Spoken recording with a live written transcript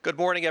Good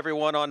morning,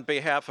 everyone. On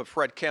behalf of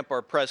Fred Kemp,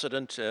 our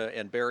president,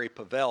 and Barry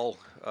Pavel,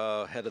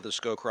 head of the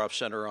Scowcroft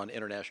Center on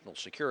International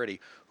Security,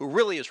 who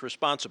really is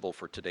responsible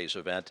for today's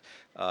event,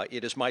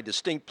 it is my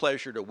distinct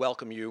pleasure to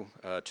welcome you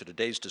to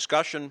today's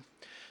discussion,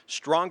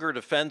 Stronger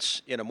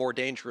Defense in a More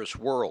Dangerous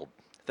World.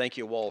 Thank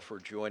you all for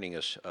joining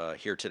us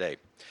here today.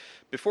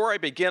 Before I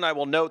begin, I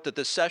will note that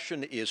this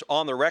session is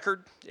on the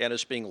record and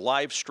is being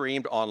live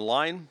streamed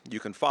online. You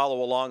can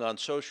follow along on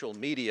social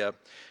media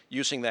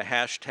using the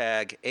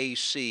hashtag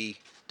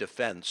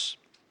ACDefense.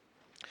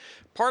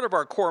 Part of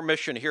our core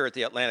mission here at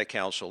the Atlantic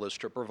Council is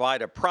to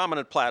provide a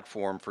prominent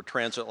platform for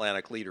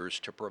transatlantic leaders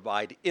to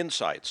provide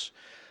insights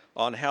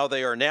on how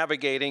they are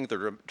navigating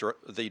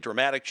the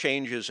dramatic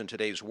changes in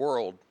today's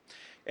world.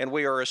 And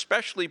we are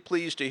especially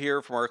pleased to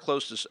hear from our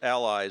closest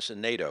allies in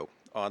NATO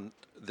on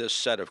this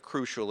set of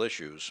crucial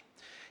issues.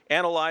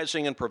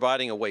 Analyzing and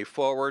providing a way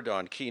forward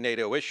on key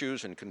NATO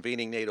issues and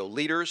convening NATO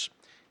leaders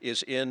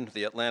is in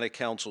the Atlantic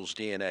Council's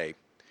DNA.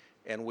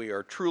 And we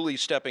are truly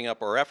stepping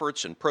up our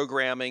efforts in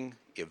programming,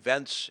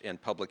 events, and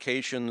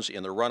publications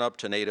in the run-up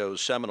to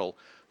NATO's seminal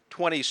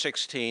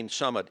 2016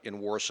 summit in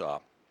Warsaw.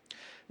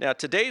 Now,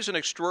 today's an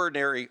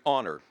extraordinary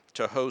honor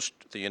to host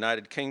the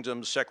United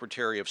Kingdom's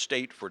Secretary of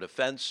State for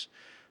Defense,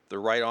 the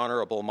Right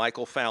Honorable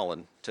Michael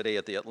Fallon, today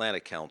at the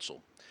Atlantic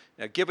Council.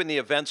 Now, given the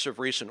events of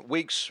recent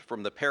weeks,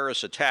 from the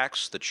Paris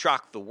attacks that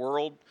shocked the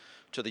world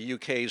to the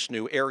UK's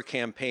new air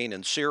campaign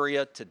in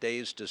Syria,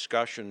 today's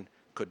discussion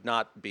could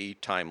not be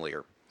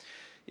timelier.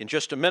 In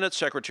just a minute,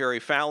 Secretary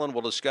Fallon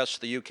will discuss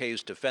the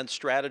UK's defense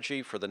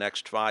strategy for the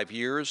next 5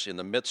 years in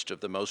the midst of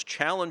the most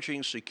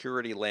challenging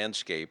security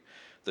landscape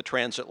the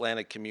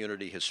transatlantic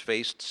community has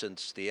faced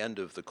since the end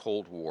of the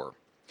Cold War.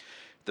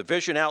 The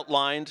vision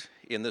outlined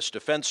in this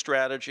defense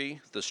strategy,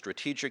 the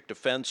Strategic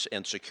Defense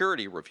and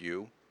Security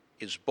Review,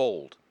 is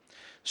bold,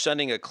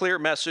 sending a clear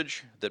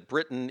message that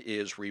Britain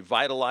is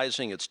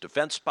revitalizing its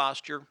defense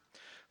posture,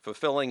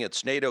 fulfilling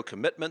its NATO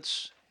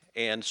commitments,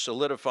 and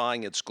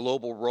solidifying its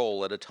global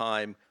role at a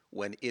time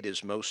when it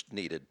is most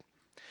needed.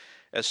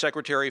 As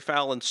Secretary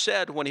Fallon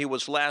said when he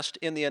was last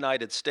in the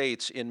United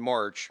States in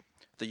March,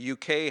 the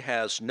UK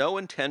has no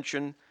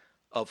intention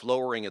of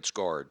lowering its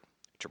guard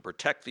to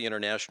protect the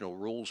international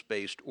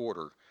rules-based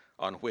order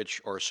on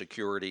which our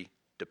security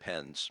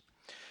depends.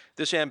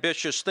 This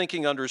ambitious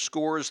thinking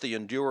underscores the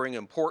enduring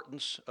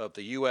importance of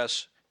the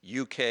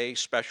U.S.-UK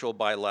special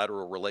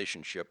bilateral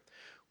relationship,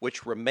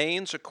 which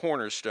remains a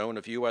cornerstone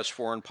of U.S.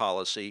 foreign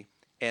policy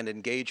and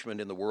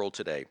engagement in the world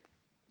today.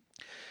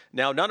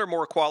 Now, none are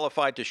more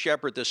qualified to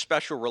shepherd this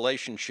special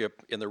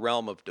relationship in the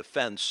realm of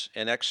defense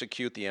and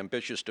execute the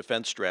ambitious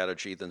defense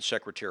strategy than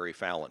Secretary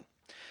Fallon.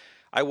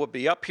 I would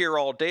be up here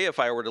all day if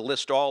I were to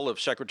list all of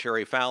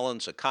Secretary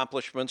Fallon's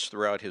accomplishments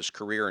throughout his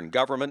career in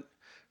government,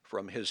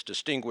 from his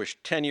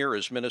distinguished tenure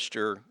as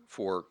Minister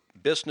for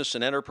Business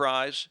and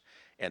Enterprise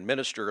and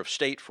Minister of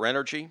State for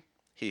Energy.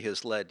 He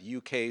has led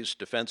UK's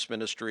Defence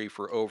Ministry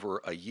for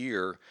over a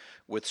year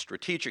with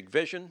strategic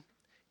vision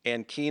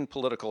and keen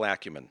political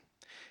acumen,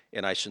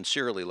 and I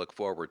sincerely look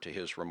forward to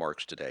his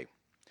remarks today.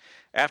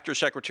 After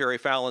Secretary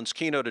Fallon's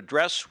keynote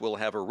address, we'll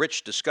have a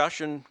rich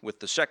discussion with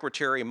the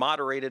Secretary,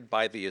 moderated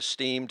by the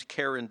esteemed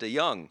Karen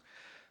DeYoung,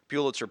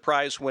 Pulitzer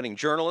Prize-winning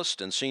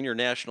journalist and senior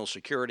national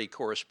security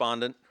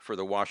correspondent for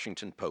The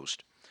Washington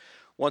Post.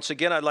 Once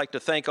again, I'd like to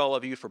thank all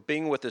of you for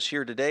being with us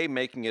here today,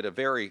 making it a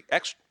very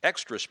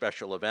extra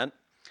special event.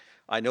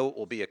 I know it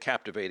will be a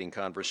captivating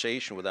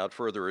conversation. Without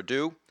further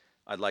ado,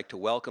 I'd like to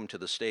welcome to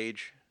the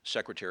stage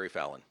Secretary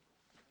Fallon.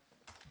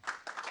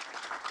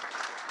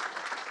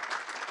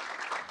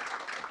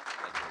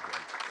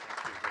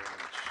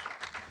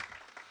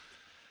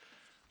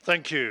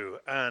 Thank you,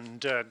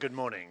 and good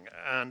morning.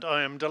 And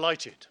I am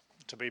delighted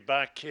to be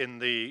back in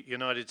the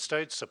United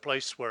States, a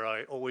place where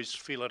I always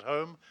feel at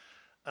home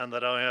and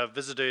that I have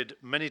visited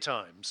many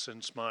times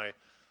since my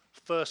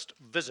first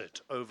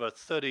visit over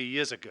 30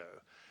 years ago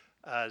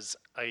as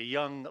a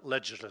young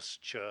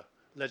legislator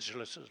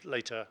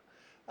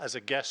as a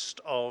guest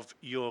of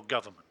your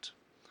government.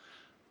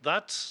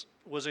 That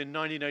was in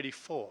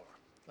 1984,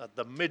 at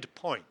the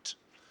midpoint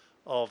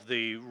of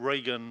the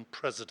Reagan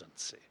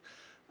presidency.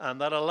 And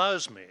that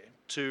allows me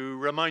to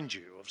remind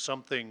you of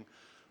something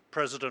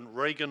President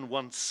Reagan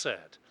once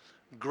said.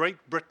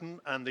 Great Britain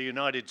and the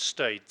United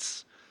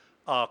States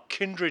are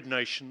kindred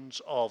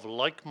nations of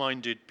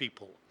like-minded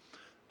people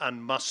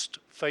and must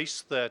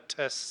face their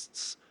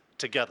tests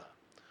together.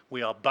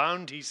 We are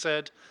bound, he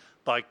said,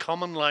 by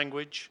common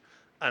language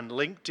and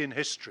linked in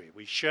history.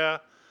 We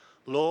share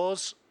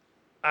laws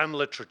and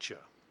literature,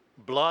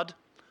 blood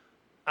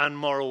and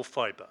moral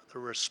fiber. The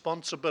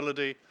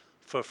responsibility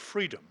for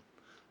freedom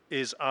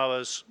is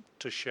ours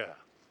to share.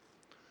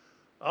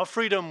 Our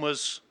freedom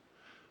was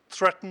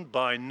threatened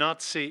by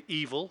Nazi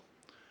evil,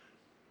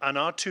 and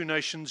our two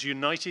nations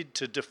united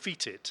to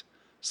defeat it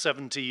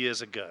 70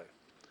 years ago.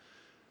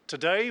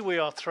 Today we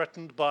are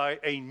threatened by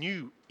a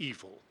new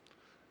evil,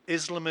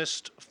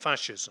 Islamist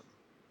fascism.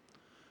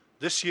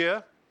 This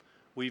year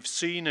we've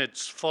seen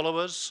its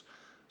followers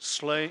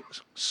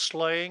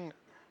slaying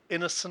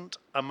innocent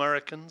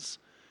Americans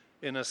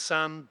in a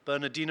San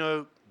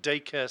Bernardino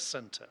daycare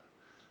center.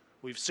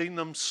 We've seen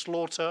them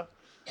slaughter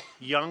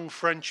young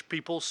French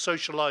people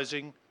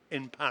socializing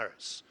in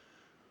Paris.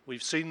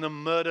 We've seen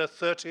them murder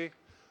 30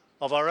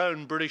 of our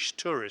own British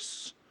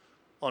tourists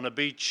on a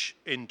beach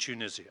in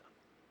Tunisia.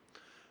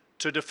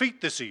 To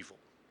defeat this evil,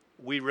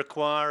 we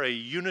require a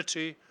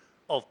unity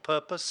of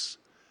purpose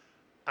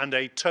and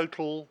a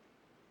total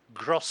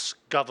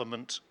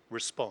cross-government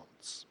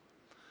response.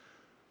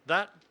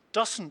 That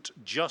doesn't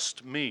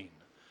just mean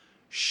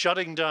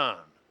shutting down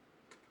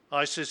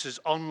ISIS's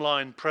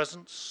online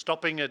presence,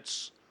 stopping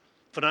its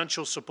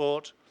financial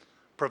support,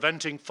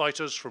 preventing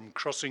fighters from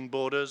crossing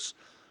borders,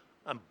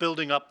 and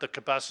building up the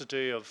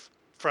capacity of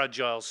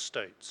fragile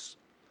states.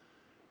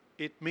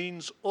 It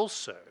means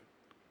also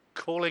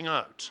calling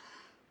out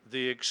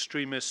the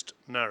extremist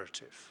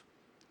narrative.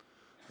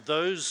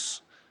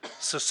 Those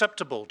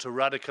susceptible to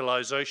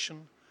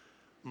radicalization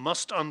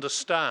must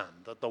understand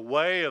that the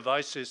way of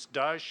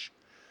ISIS-Daesh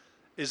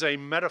is a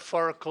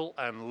metaphorical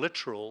and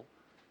literal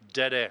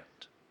dead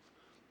end.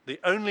 The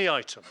only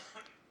item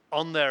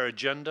on their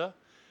agenda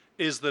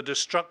is the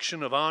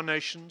destruction of our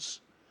nations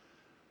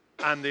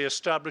and the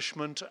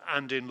establishment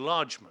and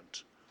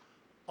enlargement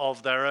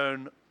of their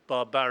own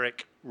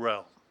barbaric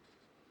realm.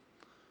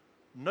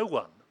 No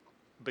one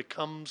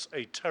becomes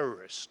a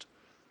terrorist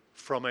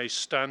from a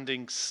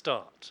standing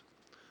start.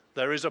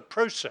 There is a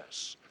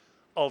process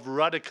of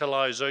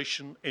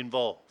radicalization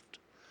involved.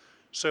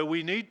 So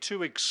we need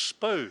to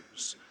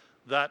expose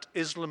that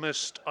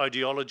Islamist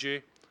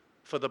ideology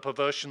for the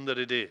perversion that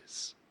it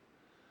is.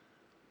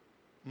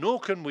 Nor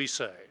can we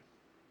say,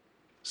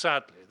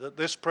 sadly, that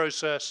this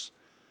process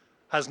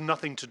has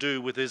nothing to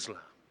do with Islam.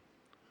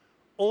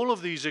 All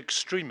of these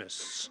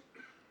extremists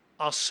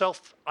are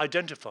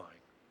self-identifying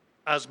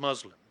as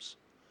Muslims.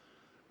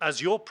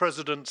 As your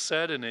president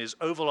said in his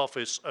Oval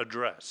Office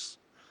address,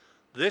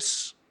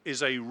 this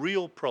is a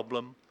real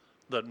problem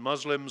that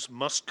Muslims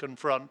must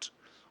confront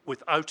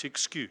without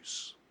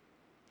excuse.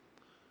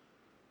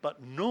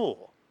 But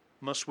nor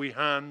must we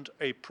hand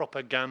a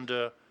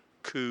propaganda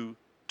coup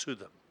to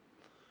them.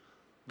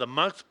 The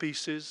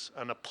mouthpieces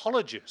and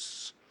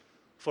apologists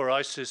for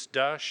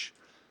ISIS-Daesh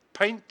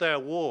paint their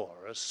war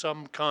as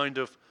some kind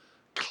of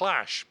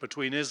clash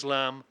between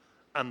Islam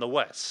and the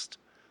West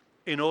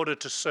in order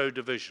to sow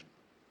division.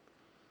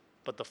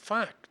 But the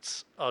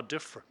facts are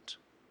different.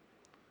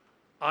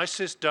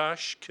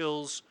 ISIS-Daesh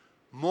kills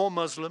more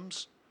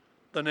Muslims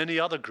than any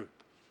other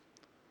group.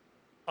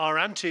 Our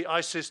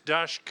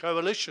anti-ISIS-Daesh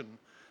coalition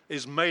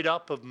is made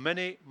up of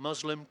many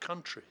Muslim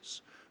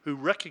countries who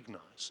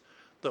recognize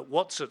that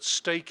what's at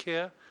stake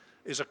here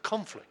is a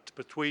conflict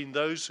between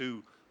those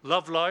who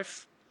love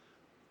life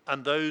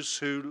and those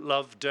who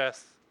love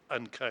death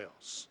and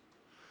chaos.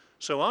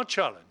 So our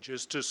challenge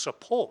is to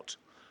support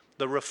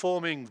the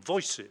reforming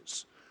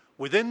voices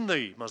within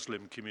the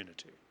Muslim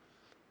community,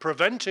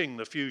 preventing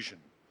the fusion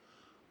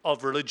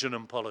of religion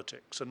and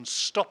politics and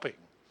stopping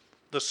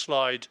the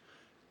slide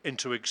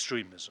into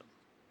extremism.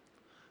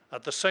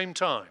 At the same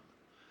time,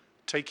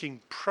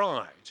 taking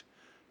pride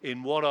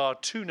in what our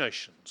two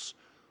nations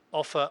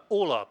offer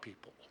all our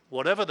people,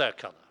 whatever their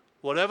color,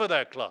 whatever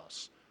their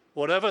class,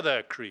 whatever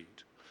their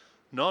creed,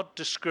 not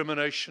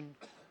discrimination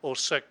or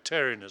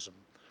sectarianism,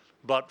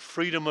 but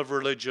freedom of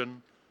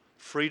religion,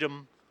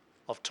 freedom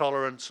of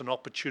tolerance and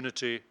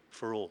opportunity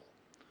for all.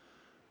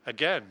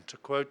 Again, to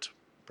quote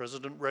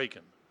President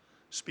Reagan,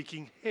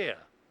 speaking here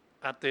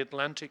at the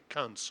Atlantic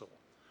Council,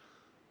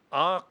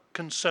 our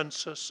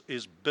consensus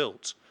is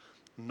built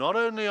not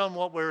only on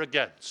what we're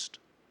against,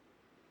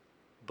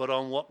 but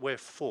on what we're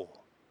for.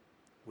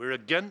 We're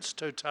against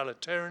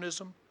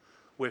totalitarianism,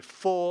 we're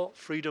for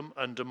freedom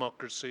and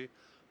democracy,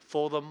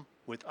 for them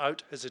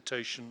without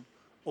hesitation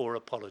or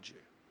apology.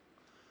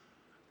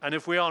 And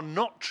if we are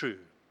not true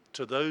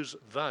to those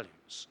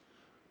values,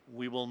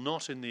 we will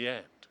not in the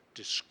end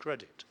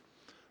discredit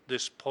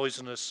this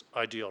poisonous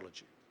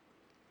ideology.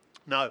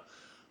 Now,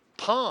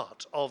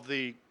 part of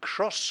the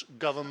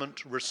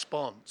cross-government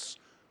response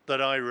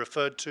that I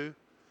referred to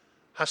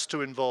has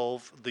to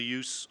involve the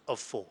use of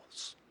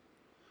force.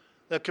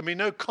 There can be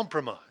no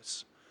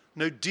compromise,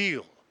 no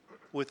deal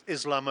with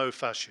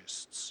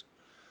Islamo-fascists.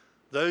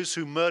 Those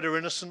who murder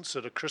innocents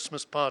at a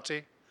Christmas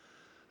party,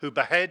 who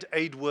behead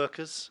aid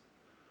workers,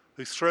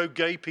 who throw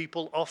gay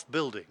people off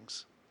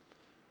buildings,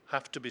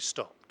 have to be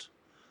stopped.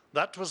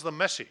 That was the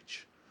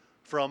message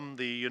from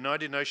the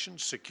United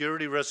Nations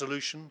Security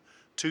Resolution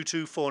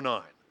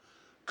 2249,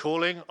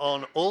 calling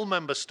on all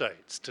member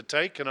states to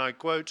take, and I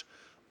quote,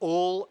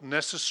 all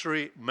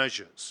necessary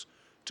measures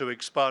to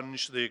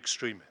expunge the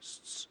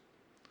extremists.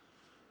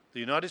 The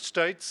United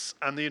States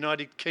and the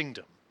United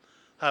Kingdom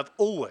have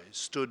always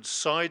stood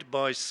side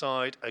by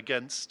side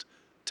against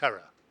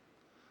terror,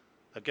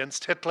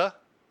 against Hitler,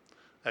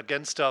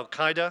 against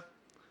Al-Qaeda,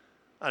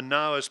 and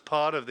now as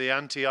part of the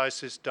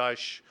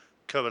anti-ISIS-Daesh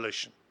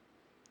coalition.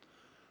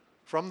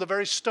 From the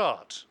very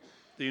start,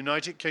 the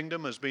United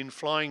Kingdom has been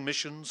flying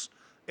missions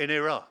in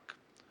Iraq,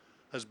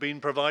 has been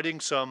providing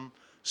some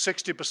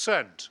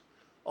 60%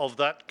 of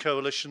that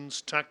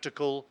coalition's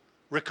tactical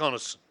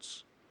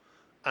reconnaissance.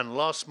 And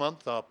last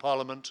month, our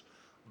Parliament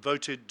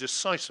voted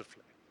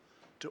decisively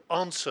to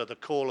answer the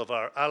call of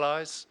our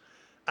allies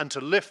and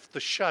to lift the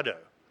shadow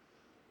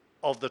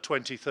of the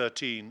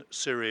 2013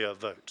 Syria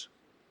vote.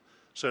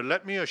 So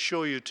let me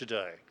assure you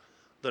today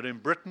that in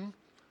Britain,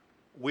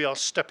 we are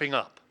stepping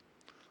up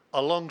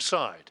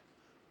alongside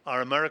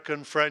our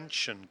American,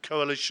 French and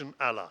coalition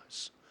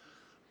allies,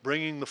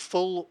 bringing the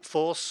full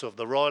force of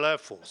the Royal Air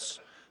Force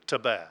to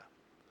bear,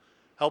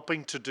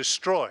 helping to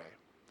destroy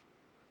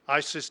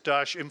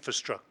ISIS-Daesh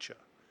infrastructure,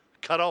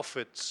 cut off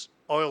its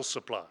oil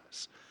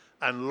supplies,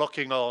 and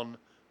locking on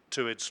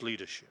to its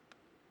leadership.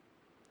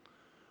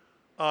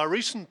 Our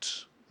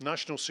recent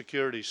national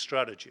security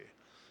strategy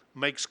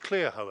makes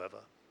clear, however,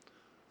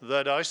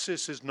 that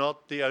ISIS is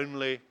not the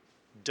only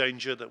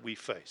danger that we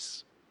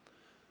face.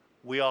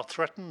 We are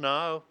threatened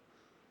now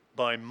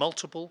by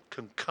multiple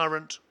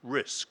concurrent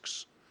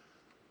risks: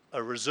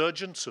 a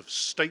resurgence of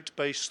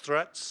state-based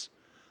threats,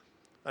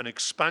 an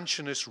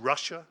expansionist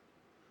Russia,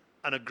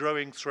 and a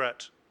growing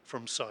threat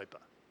from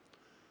cyber.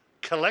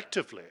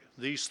 Collectively,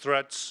 these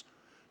threats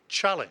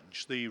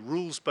challenge the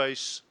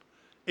rules-based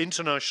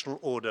international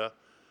order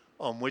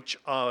on which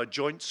our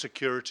joint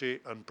security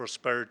and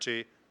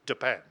prosperity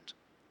depend.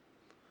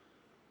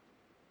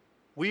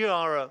 We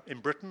are,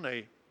 in Britain,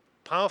 a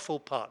powerful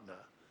partner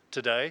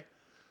today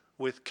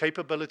with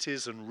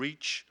capabilities and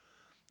reach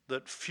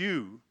that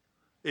few,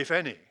 if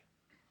any,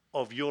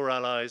 of your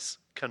allies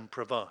can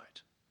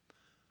provide.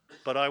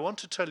 But I want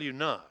to tell you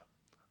now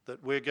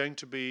that we're going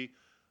to be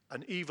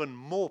an even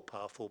more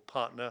powerful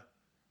partner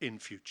in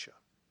future.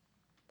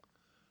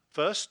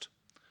 First,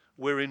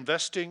 we're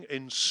investing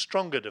in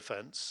stronger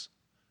defense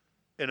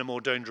in a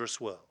more dangerous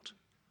world.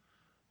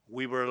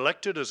 We were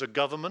elected as a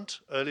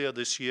government earlier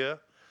this year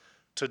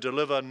to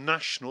deliver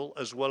national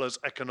as well as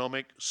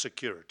economic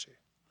security.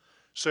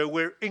 So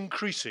we're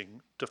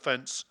increasing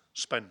defense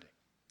spending.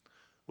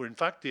 We're in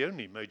fact the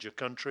only major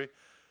country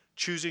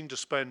choosing to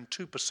spend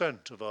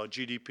 2% of our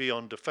GDP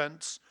on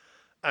defense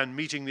and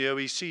meeting the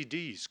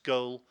OECD's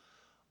goal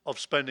of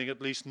spending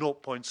at least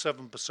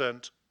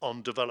 0.7%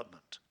 on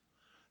development,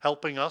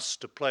 helping us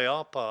to play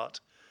our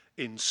part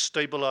in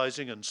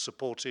stabilizing and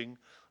supporting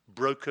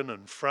broken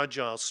and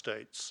fragile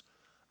states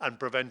and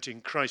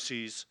preventing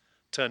crises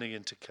turning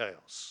into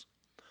chaos.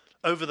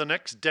 Over the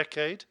next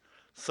decade,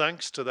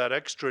 thanks to that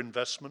extra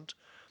investment,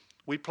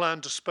 we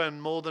plan to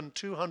spend more than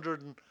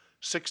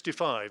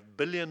 $265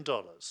 billion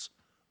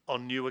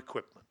on new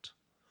equipment.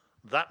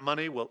 That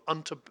money will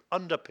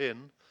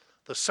underpin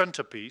the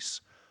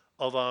centerpiece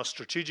of our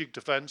Strategic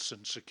Defense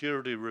and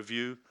Security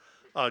Review,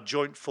 our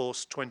Joint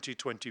Force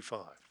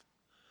 2025.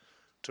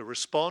 To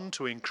respond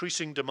to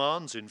increasing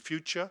demands in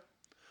future,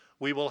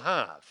 we will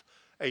have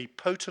a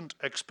potent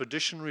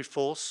expeditionary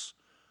force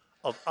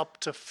of up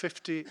to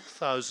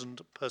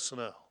 50,000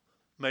 personnel,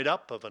 made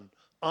up of an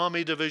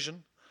army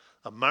division,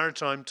 a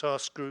maritime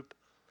task group,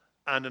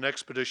 and an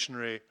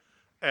expeditionary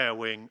air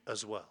wing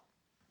as well.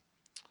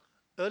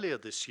 Earlier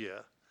this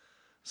year,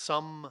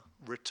 some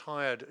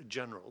retired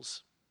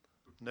generals,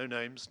 no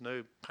names,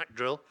 no pack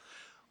drill,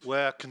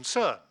 were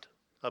concerned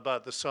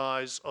about the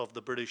size of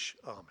the British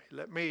Army.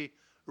 Let me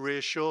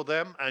reassure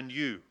them and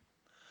you,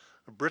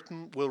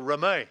 Britain will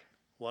remain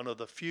one of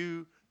the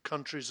few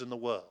countries in the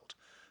world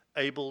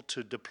able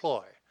to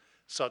deploy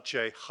such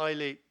a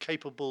highly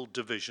capable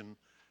division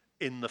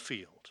in the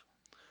field.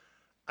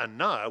 And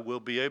now we'll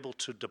be able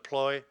to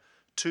deploy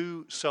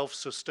 2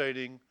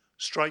 self-sustaining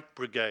strike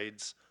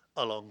brigades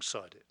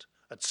alongside it.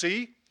 At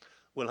sea,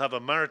 we'll have a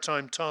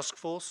maritime task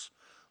force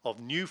of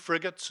new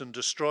frigates and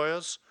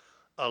destroyers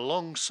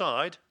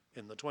alongside,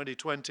 in the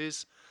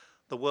 2020s,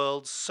 the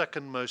world's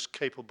second most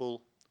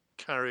capable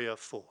carrier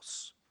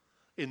force.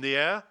 In the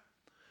air,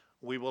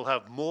 we will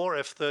have more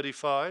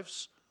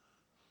F-35s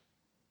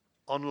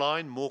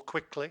online more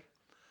quickly,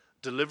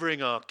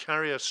 delivering our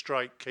carrier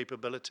strike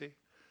capability,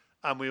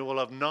 and we will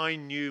have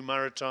 9 new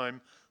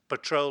maritime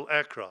patrol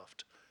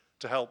aircraft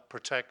to help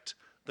protect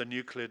the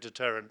nuclear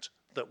deterrent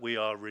that we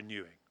are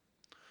renewing.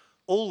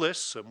 All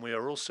this, and we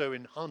are also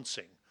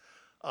enhancing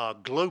our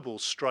global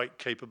strike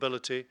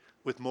capability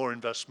with more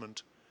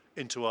investment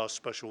into our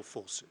special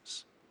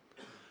forces.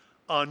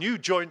 Our new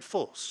joint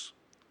force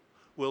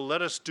will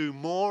let us do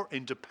more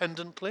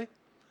independently,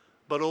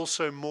 but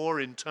also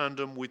more in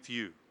tandem with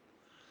you.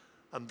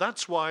 And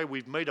that's why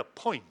we've made a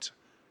point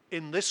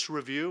in this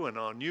review and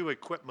our new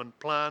equipment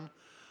plan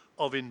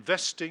of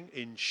investing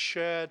in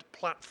shared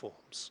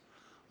platforms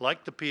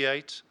like the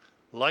P-8,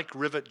 like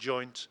Rivet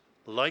Joint,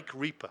 like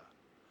Reaper.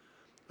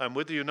 And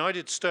with the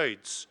United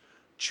States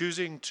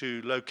choosing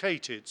to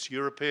locate its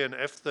European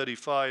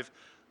F-35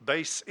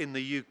 base in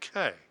the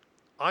UK,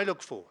 I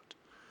look forward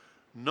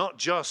not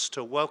just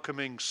to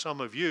welcoming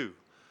some of you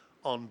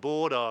on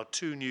board our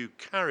 2 new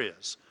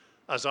carriers,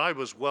 as I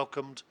was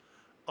welcomed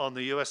on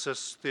the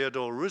USS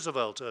Theodore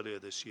Roosevelt earlier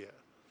this year,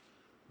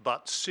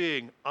 but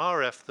seeing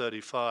our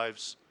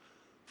F-35s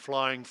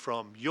flying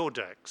from your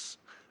decks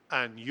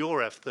and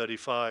your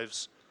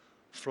F-35s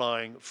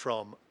flying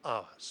from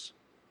ours.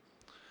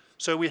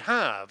 So we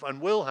have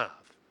and will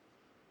have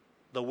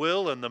the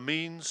will and the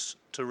means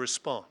to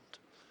respond.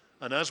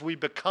 And as we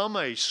become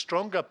a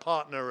stronger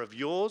partner of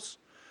yours,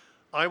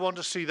 I want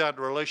to see that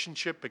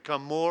relationship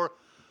become more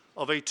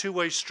of a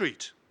two-way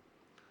street.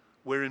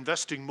 We're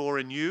investing more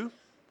in you,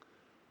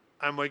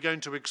 and we're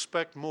going to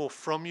expect more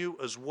from you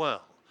as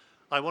well.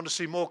 I want to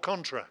see more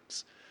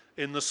contracts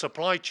in the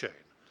supply chain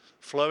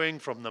flowing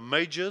from the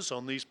majors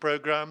on these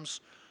programs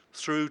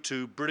through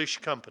to British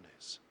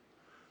companies.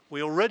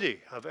 We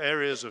already have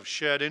areas of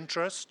shared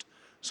interest,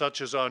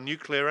 such as our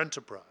nuclear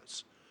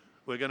enterprise.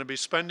 We're going to be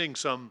spending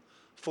some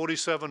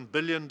 $47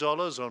 billion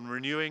on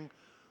renewing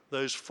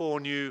those 4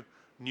 new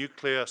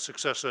nuclear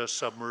successor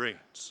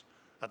submarines,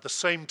 at the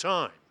same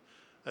time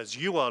as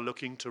you are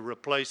looking to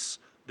replace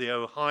the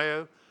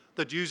Ohio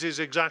that uses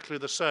exactly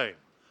the same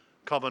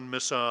common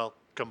missile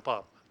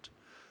compartment.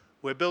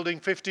 We're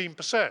building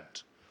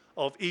 15%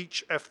 of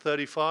each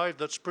F-35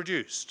 that's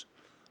produced,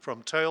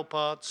 from tail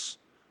parts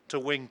to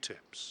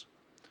wingtips.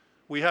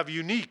 We have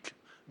unique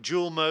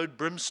dual-mode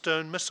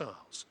Brimstone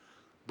missiles,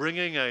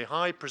 bringing a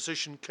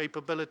high-precision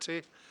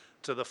capability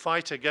to the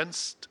fight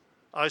against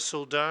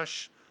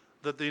ISIL-Daesh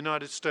that the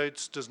United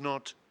States does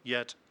not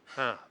yet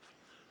have.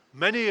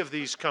 Many of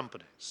these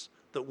companies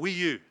that we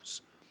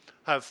use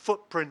have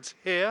footprints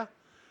here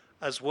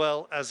as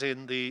well as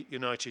in the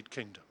United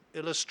Kingdom,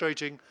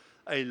 illustrating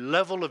a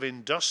level of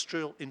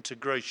industrial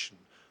integration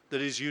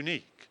that is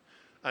unique,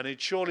 and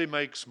it surely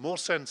makes more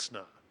sense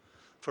now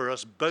for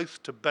us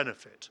both to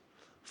benefit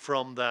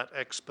from that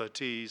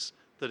expertise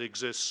that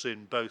exists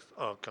in both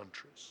our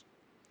countries.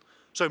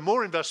 So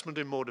more investment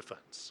in more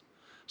defense.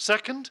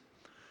 Second,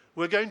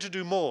 we're going to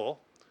do more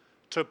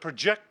to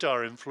project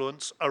our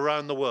influence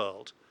around the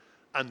world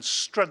and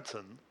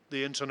strengthen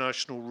the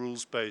international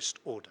rules-based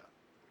order.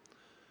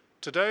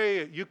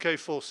 Today, UK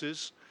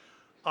forces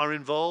are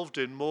involved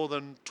in more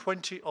than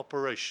 20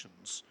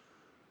 operations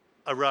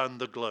around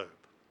the globe.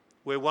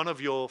 We're one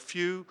of your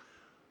few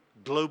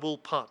global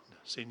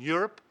partners. In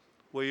Europe,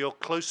 we're your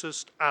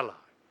closest ally,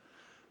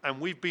 and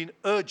we've been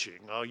urging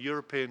our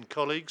European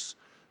colleagues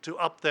to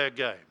up their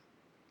game.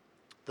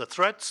 The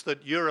threats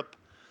that Europe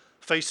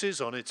faces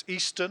on its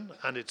eastern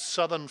and its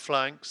southern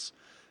flanks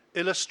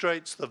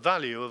illustrates the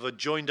value of a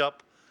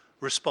joined-up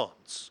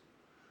response,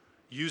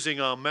 using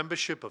our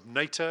membership of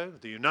NATO,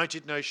 the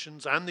United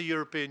Nations, and the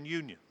European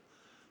Union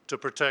to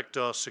protect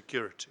our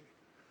security.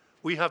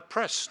 We have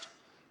pressed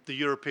the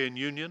European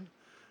Union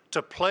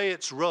to play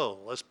its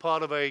role as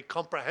part of a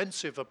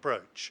comprehensive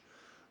approach,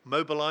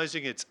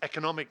 mobilizing its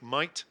economic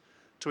might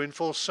to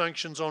enforce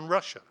sanctions on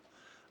Russia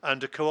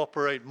and to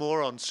cooperate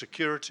more on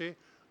security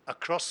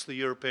across the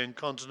European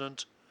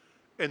continent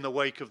in the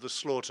wake of the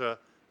slaughter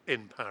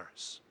in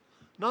Paris.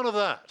 None of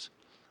that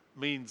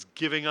means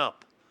giving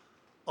up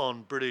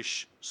on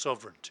British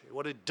sovereignty.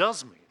 What it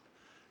does mean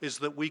is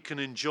that we can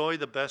enjoy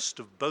the best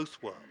of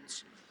both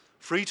worlds,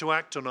 free to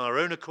act on our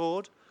own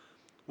accord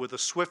with the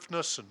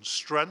swiftness and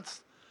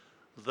strength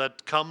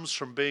that comes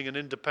from being an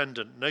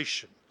independent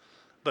nation,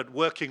 but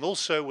working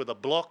also with a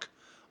bloc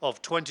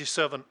of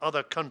 27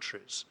 other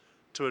countries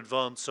to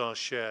advance our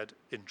shared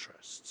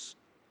interests.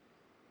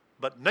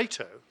 But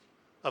NATO,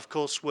 of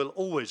course, will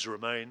always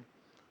remain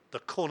the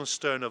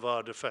cornerstone of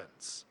our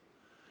defence.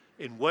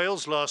 In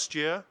Wales last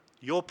year,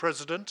 your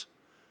President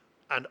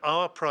and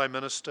our Prime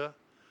Minister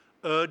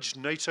urged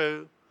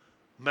NATO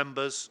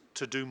members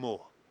to do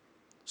more.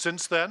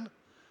 Since then,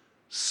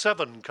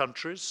 7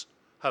 countries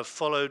have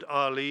followed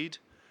our lead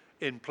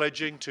in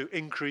pledging to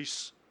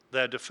increase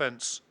their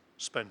defence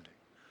spending.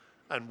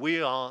 And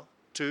we are,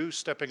 too,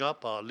 stepping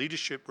up our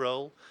leadership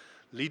role,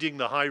 leading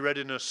the High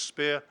Readiness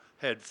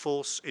Spearhead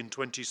Force in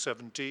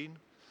 2017,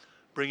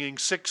 bringing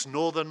 6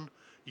 northern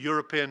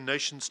European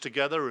nations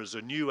together as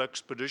a new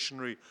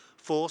expeditionary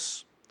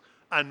force,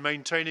 and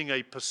maintaining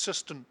a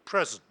persistent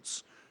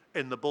presence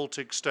in the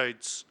Baltic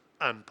states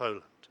and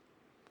Poland.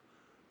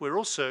 We're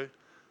also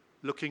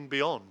looking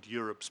beyond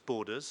Europe's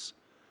borders,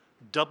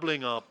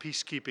 doubling our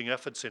peacekeeping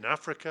efforts in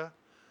Africa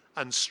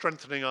and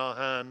strengthening our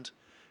hand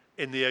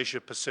in the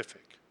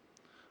Asia-Pacific.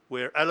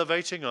 We're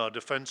elevating our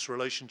defense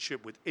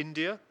relationship with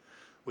India,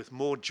 with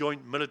more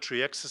joint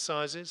military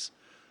exercises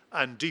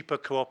and deeper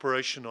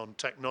cooperation on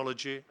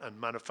technology and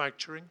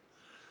manufacturing.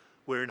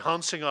 We're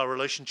enhancing our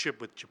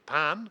relationship with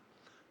Japan.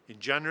 In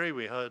January,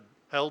 we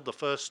held the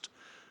first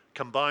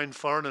combined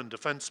foreign and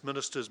defense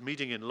ministers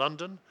meeting in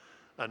London,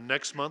 and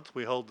next month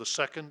we hold the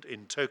second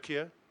in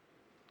Tokyo.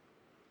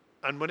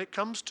 And when it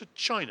comes to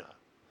China,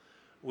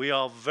 we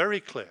are very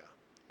clear.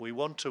 We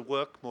want to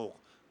work more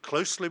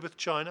closely with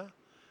China,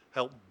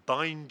 help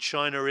bind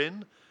China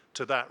in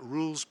to that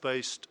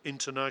rules-based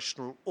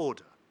international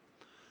order.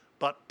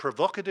 But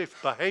provocative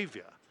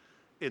behavior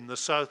in the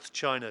South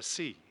China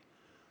Sea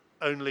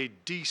only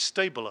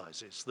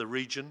destabilizes the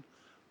region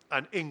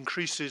and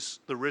increases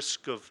the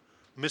risk of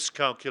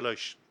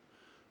miscalculation.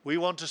 We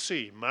want to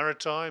see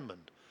maritime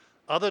and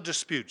other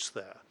disputes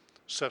there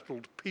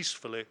settled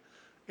peacefully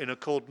in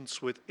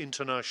accordance with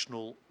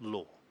international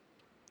law.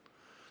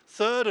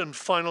 Third and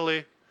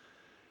finally,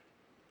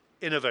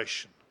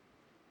 innovation.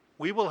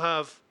 We will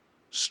have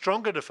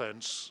Stronger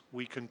defence,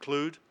 we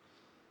conclude,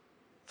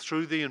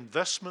 through the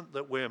investment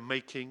that we're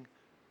making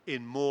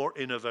in more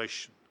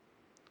innovation.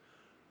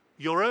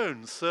 Your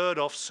own third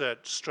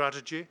offset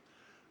strategy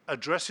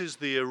addresses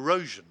the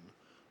erosion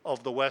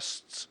of the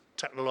West's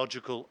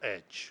technological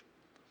edge.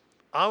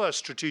 Our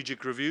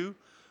strategic review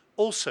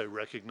also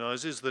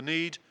recognises the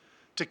need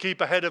to keep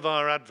ahead of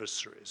our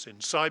adversaries in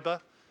cyber,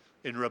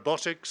 in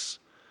robotics,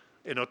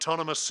 in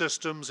autonomous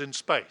systems, in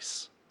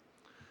space.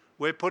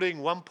 We're putting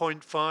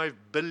 $1.5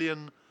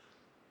 billion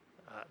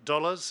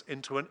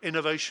into an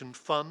innovation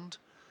fund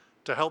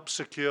to help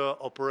secure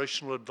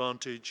operational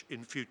advantage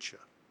in future.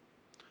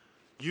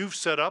 You've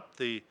set up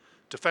the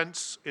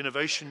Defence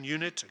Innovation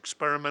Unit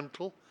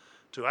Experimental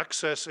to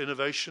access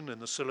innovation in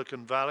the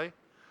Silicon Valley.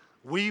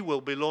 We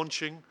will be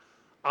launching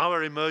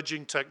our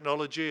Emerging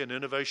Technology and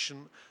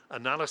Innovation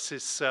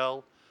Analysis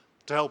Cell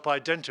to help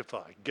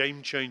identify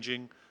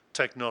game-changing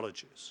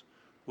technologies.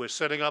 We're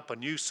setting up a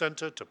new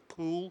centre to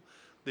pool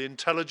the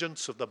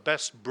intelligence of the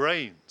best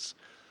brains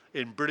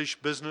in British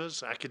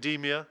business,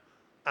 academia,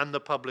 and the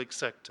public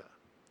sector.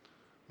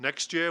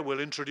 Next year, we'll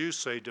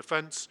introduce a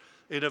Defence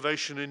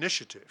Innovation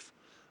Initiative,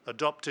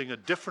 adopting a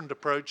different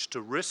approach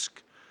to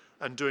risk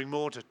and doing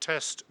more to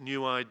test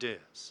new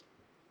ideas.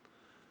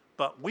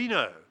 But we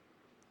know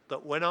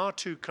that when our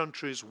two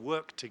countries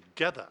work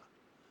together,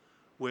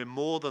 we're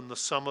more than the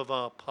sum of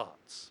our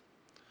parts.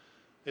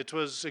 It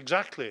was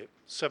exactly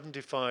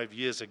 75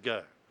 years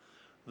ago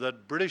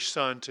that British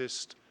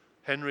scientist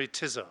Henry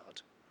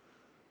Tizard,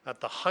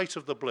 at the height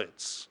of the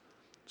Blitz,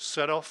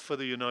 set off for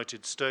the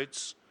United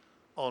States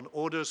on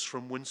orders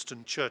from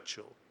Winston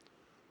Churchill,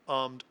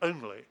 armed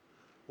only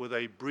with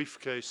a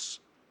briefcase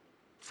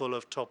full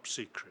of top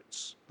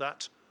secrets.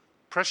 That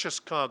precious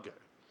cargo,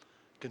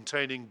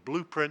 containing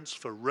blueprints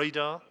for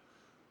radar,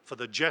 for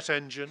the jet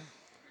engine,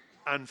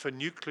 and for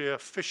nuclear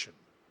fission,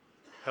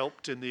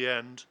 helped in the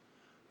end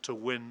to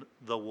win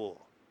the war.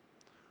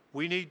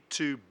 We need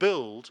to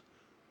build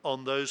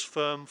on those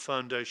firm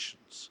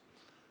foundations.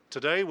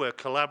 Today we're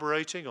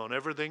collaborating on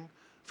everything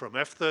from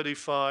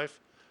F-35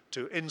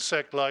 to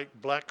insect-like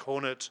Black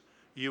Hornet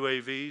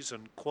UAVs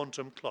and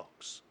quantum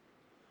clocks.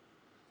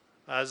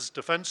 As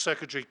Defence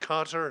Secretary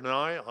Carter and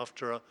I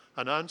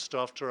announced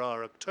after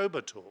our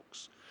October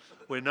talks,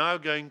 we're now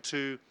going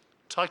to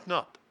tighten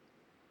up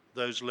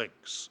those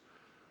links,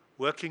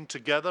 working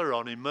together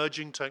on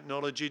emerging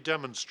technology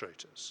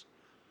demonstrators,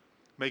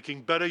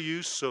 making better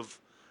use of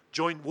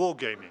joint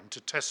wargaming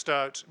to test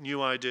out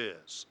new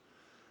ideas,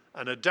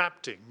 and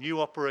adapting new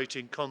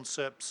operating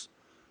concepts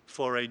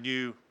for a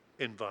new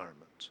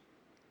environment.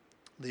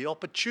 The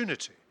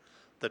opportunity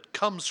that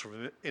comes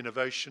from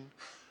innovation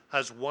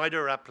has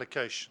wider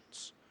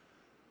applications.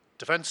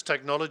 Defence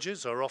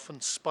technologies are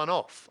often spun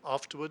off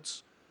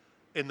afterwards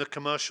in the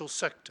commercial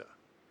sector.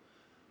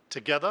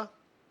 Together,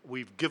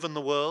 we've given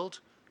the world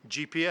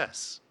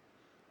GPS,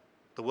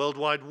 the World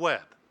Wide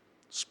Web,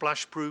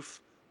 splash-proof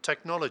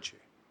technology.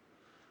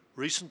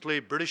 Recently,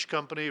 British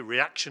company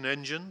Reaction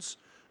Engines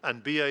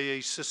and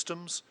BAE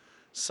Systems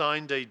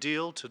signed a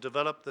deal to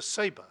develop the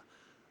Sabre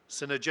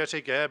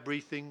synergetic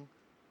air-breathing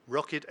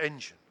rocket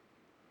engine,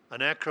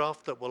 an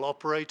aircraft that will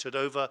operate at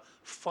over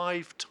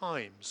 5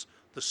 times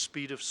the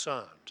speed of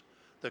sound,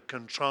 that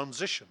can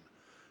transition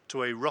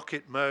to a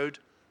rocket mode,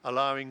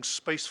 allowing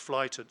space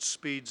flight at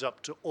speeds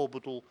up to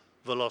orbital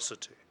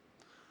velocity.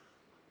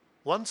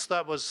 Once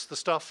that was the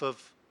stuff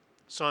of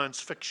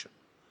science fiction.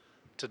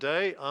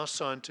 Today, our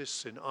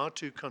scientists in our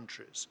two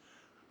countries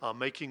are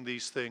making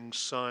these things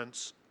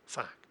science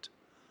fact.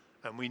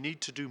 And we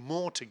need to do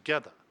more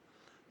together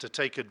to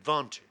take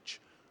advantage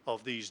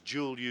of these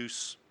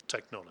dual-use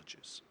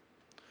technologies.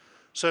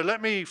 So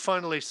let me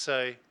finally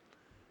say,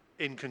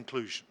 in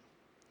conclusion,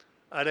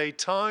 at a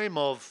time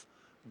of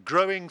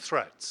growing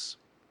threats,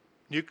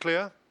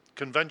 nuclear,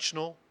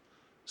 conventional,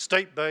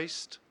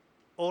 state-based,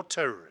 or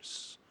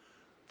terrorists,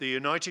 the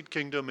United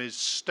Kingdom is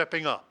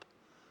stepping up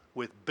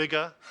with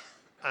bigger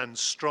and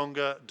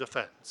stronger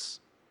defence.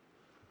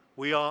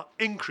 We are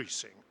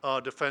increasing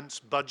our defence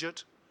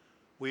budget.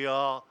 We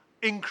are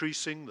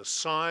increasing the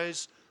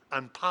size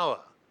and power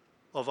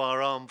of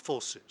our armed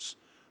forces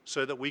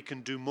so that we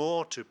can do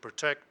more to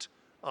protect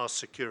our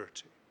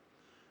security.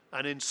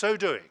 And in so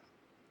doing,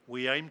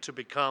 we aim to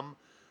become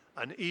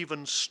an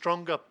even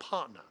stronger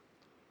partner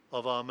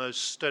of our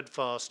most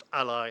steadfast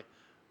ally,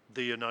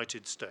 the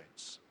United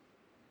States.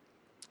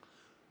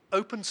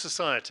 Open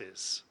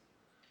societies,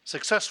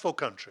 successful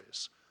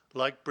countries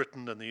like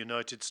Britain and the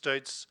United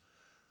States,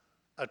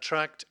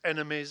 attract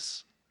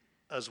enemies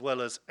as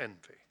well as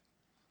envy.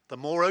 The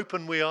more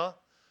open we are,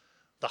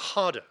 the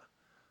harder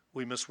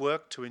we must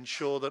work to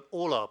ensure that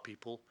all our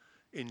people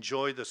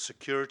enjoy the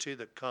security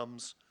that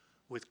comes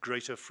with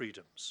greater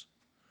freedoms.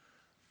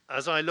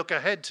 As I look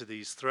ahead to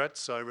these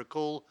threats, I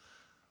recall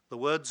the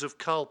words of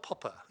Karl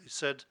Popper, who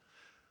said,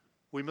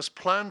 "We must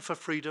plan for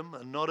freedom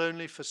and not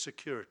only for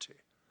security,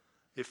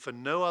 if for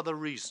no other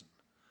reason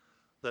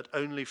that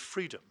only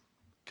freedom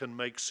can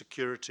make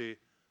security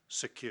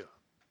secure."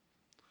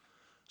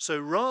 So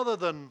rather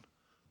than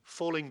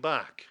falling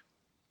back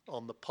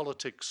on the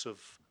politics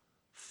of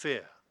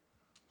fear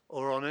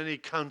or on any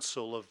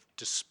counsel of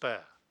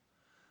despair.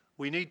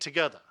 We need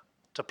together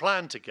to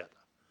plan together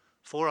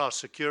for our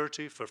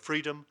security, for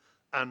freedom,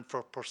 and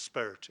for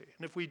prosperity.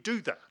 And if we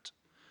do that,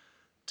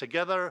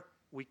 together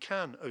we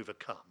can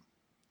overcome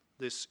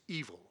this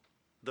evil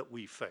that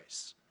we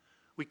face.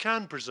 We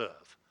can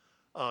preserve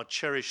our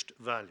cherished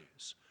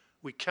values.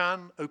 We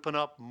can open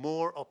up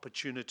more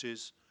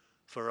opportunities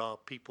for our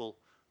people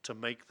to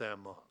make their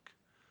mark.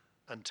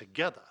 And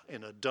together,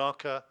 in a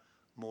darker,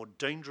 more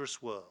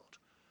dangerous world,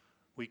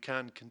 we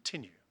can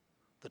continue,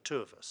 the two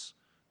of us,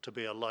 to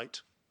be a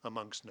light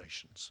amongst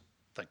nations.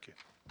 Thank you.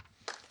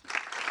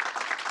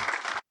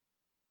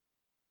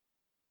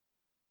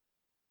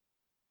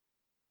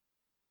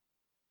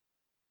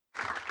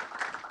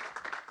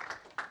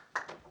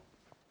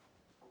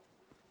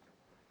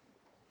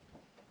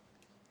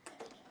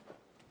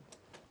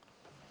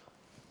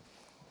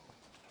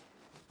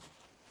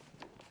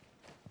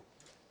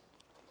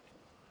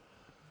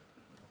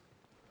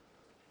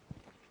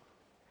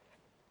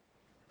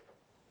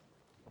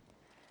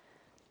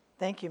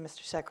 Thank you,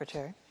 Mr.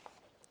 Secretary.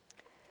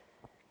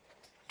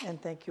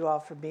 And thank you all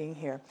for being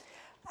here.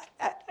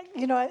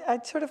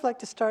 I'd sort of like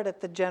to start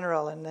at the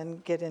general and then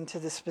get into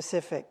the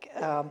specific.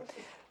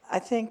 I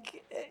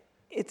think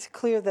it's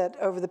clear that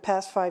over the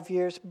past 5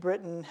 years,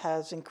 Britain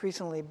has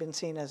increasingly been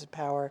seen as a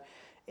power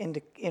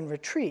in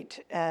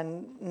retreat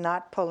and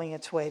not pulling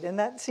its weight. And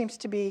that seems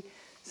to be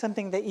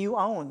something that you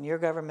own, your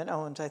government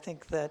owns. I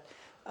think that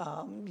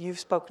you've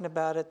spoken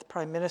about it, the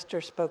Prime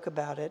Minister spoke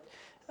about it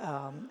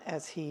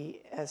as he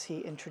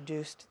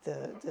introduced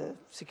the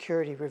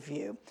security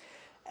review,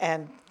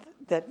 and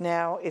that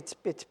now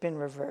it's been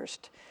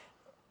reversed.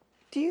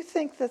 Do you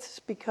think that's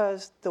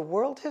because the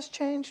world has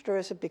changed, or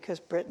is it because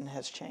Britain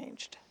has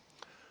changed?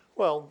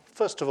 Well,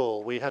 first of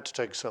all, we had to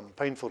take some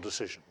painful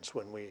decisions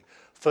when we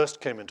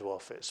first came into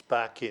office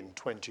back in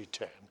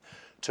 2010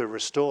 to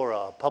restore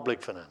our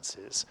public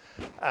finances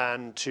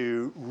and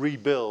to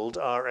rebuild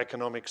our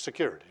economic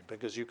security,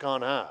 because you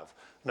can't have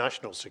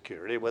national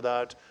security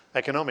without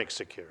economic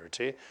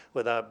security,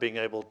 without being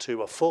able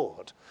to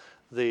afford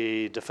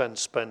the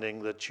defense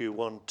spending that you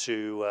want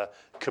to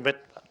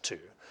commit to.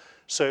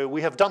 So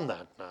we have done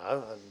that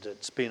now, and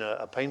it's been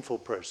a painful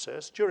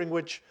process during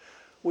which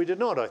we did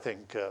not, I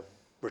think,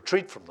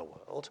 retreat from the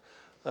world,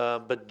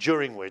 but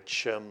during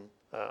which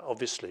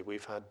obviously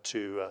we've had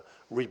to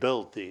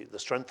rebuild the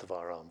strength of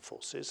our armed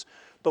forces.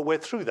 But we're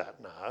through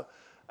that now,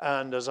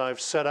 and as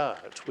I've set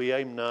out, we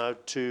aim now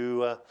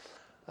to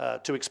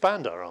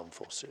expand our armed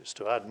forces,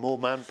 to add more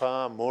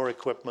manpower, more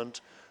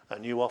equipment, a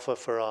new offer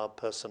for our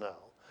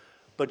personnel.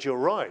 But you're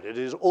right, it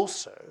is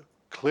also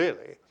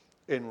clearly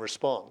in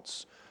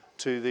response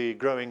to the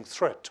growing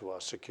threat to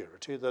our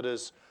security that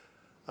has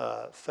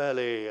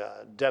fairly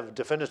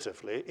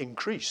definitively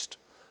increased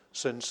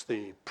since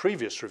the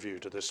previous review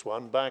to this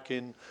one back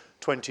in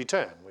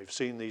 2010. We've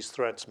seen these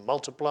threats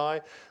multiply,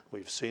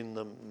 we've seen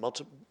them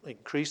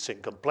increase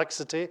in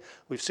complexity,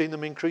 we've seen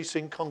them increase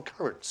in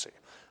concurrency,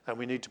 and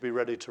we need to be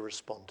ready to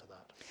respond to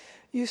that.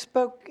 You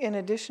spoke, in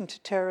addition to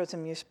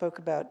terrorism, you spoke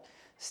about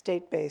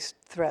state-based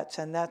threats,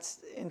 and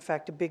that's in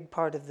fact a big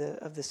part of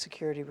the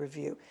security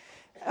review.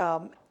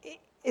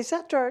 Is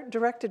that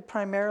directed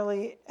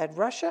primarily at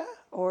Russia,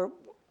 or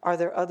are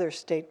there other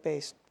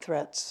state-based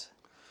threats?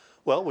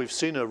 Well, we've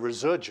seen a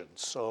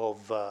resurgence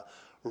of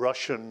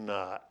Russian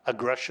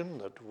aggression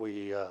that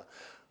we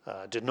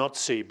did not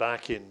see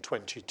back in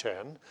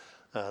 2010.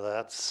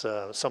 That's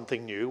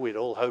something new. We'd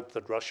all hoped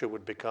that Russia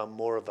would become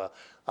more of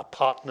a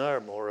partner,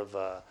 more of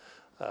a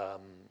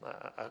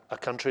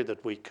country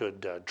that we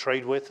could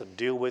trade with and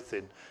deal with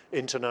in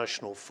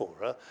international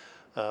fora.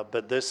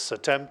 But this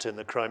attempt in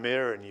the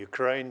Crimea and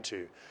Ukraine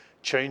to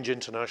change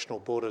international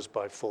borders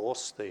by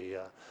force,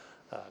 the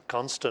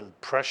constant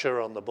pressure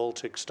on the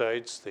Baltic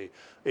states, the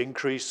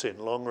increase in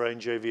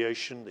long-range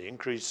aviation, the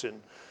increase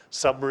in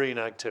submarine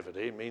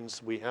activity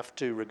means we have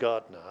to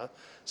regard now,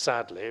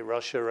 sadly,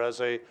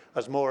 Russia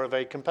as more of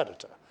a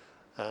competitor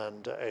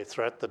and a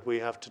threat that we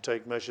have to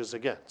take measures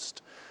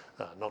against,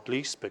 not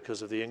least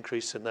because of the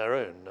increase in their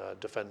own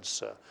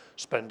defense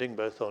spending,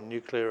 both on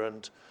nuclear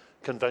and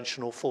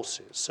conventional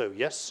forces. So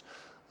yes,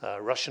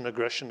 Russian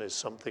aggression is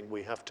something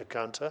we have to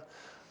counter,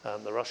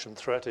 and the Russian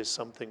threat is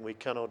something we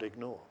cannot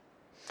ignore.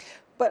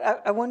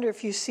 But I wonder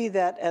if you see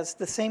that as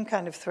the same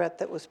kind of threat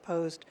that was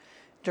posed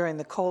during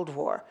the Cold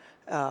War,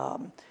 a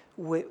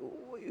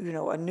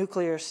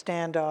nuclear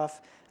standoff.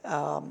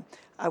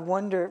 I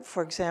wonder,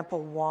 for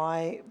example,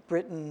 why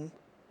Britain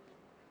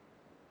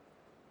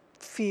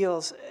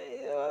feels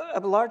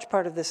a large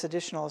part of this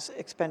additional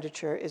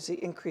expenditure is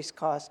the increased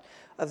cost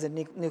of the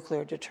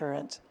nuclear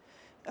deterrent,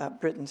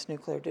 Britain's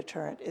nuclear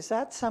deterrent. Is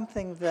that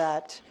something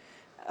that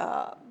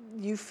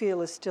you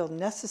feel is still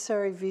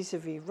necessary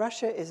vis-a-vis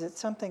Russia? Is it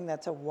something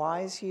that's a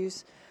wise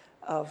use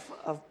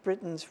of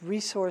Britain's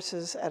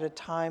resources at a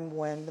time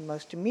when the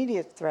most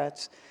immediate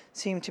threats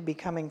seem to be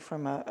coming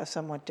from a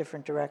somewhat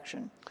different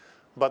direction?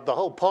 But the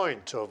whole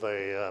point of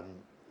a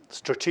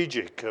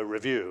strategic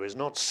review is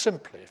not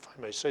simply, if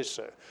I may say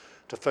so,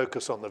 to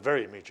focus on the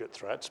very immediate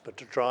threats, but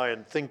to try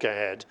and think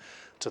ahead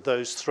to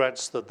those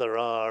threats that there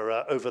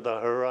are over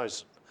the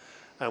horizon.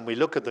 And we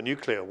look at the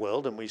nuclear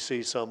world and we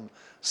see some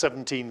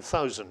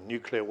 17,000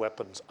 nuclear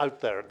weapons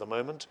out there at the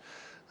moment.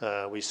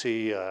 We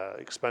see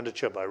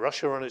expenditure by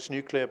Russia on its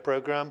nuclear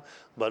program,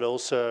 but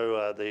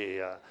also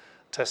the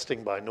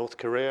testing by North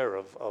Korea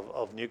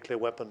of nuclear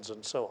weapons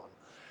and so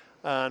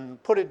on.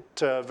 And put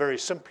it very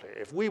simply,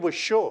 if we were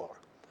sure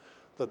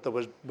that there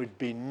would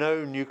be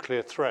no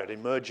nuclear threat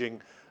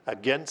emerging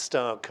against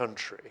our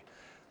country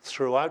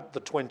throughout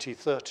the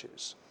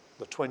 2030s,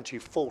 the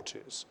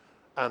 2040s,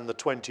 and the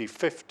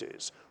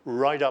 2050s,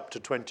 right up to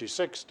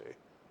 2060,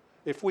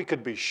 if we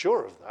could be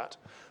sure of that,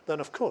 then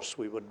of course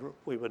we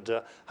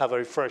would have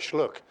a fresh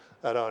look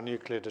at our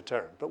nuclear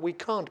deterrent. But we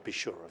can't be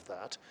sure of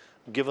that,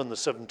 given the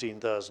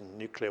 17,000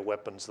 nuclear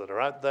weapons that are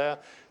out there,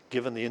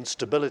 given the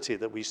instability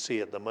that we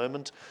see at the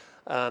moment,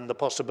 and the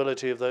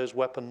possibility of those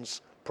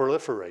weapons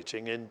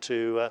proliferating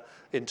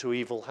into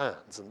evil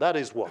hands. And that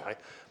is why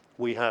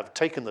we have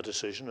taken the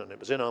decision, and it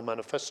was in our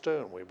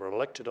manifesto, and we were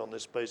elected on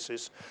this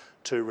basis,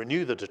 to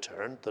renew the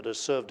deterrent that has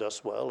served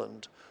us well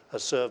and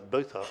has served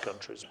both our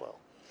countries well.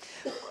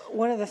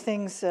 One of the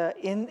things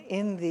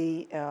in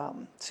the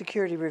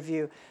security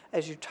review,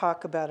 as you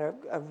talk about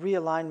a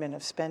realignment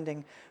of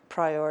spending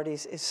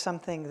priorities, is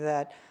something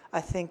that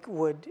I think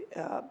would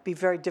be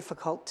very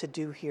difficult to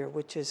do here,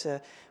 which is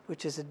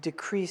a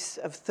decrease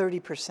of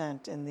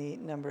 30% in the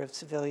number of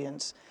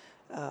civilians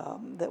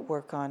that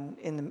work on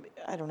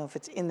I don't know if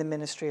it's in the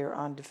ministry or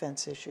on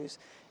defense issues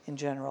in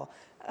general.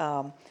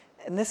 And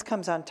this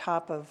comes on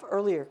top of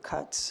earlier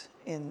cuts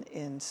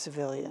in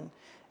civilian.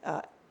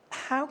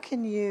 How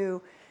can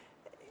you,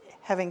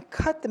 having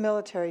cut the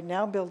military,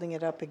 now building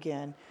it up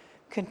again,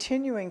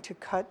 continuing to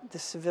cut the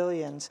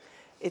civilians,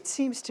 it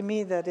seems to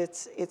me that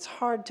it's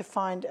hard to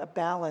find a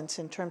balance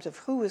in terms of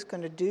who is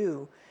going to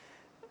do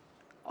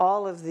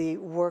all of the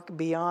work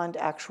beyond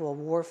actual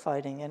war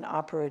fighting and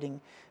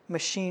operating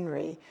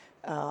machinery.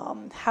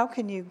 How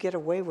can you get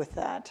away with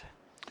that?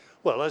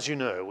 Well, as you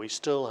know, we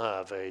still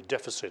have a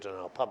deficit in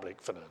our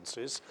public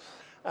finances,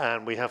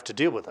 and we have to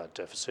deal with that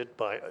deficit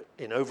by,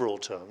 in overall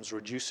terms,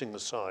 reducing the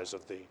size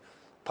of the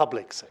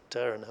public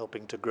sector and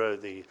helping to grow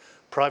the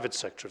private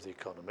sector of the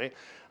economy.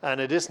 And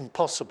it isn't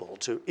possible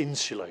to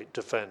insulate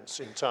defence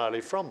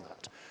entirely from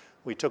that.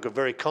 We took a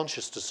very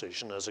conscious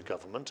decision as a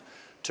government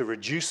to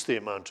reduce the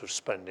amount of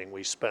spending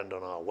we spend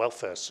on our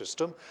welfare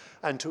system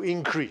and to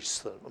increase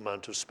the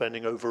amount of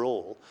spending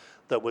overall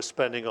that we're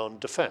spending on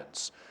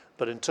defence.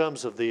 But in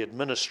terms of the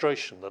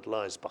administration that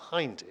lies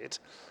behind it,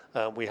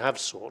 we have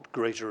sought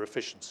greater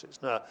efficiencies.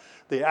 Now,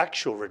 the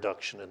actual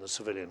reduction in the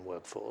civilian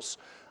workforce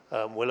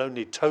will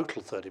only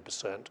total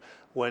 30%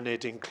 when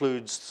it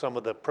includes some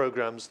of the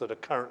programs that are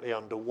currently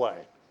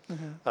underway,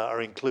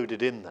 are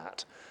included in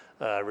that.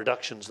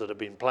 Reductions that have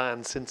been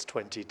planned since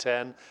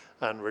 2010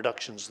 and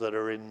reductions that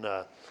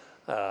are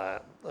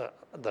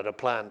that are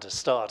planned to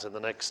start in the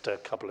next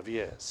couple of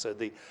years. So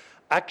the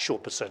actual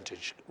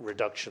percentage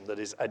reduction that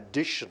is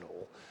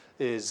additional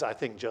is, I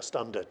think, just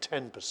under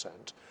 10%.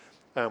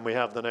 And we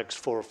have the next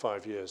 4 or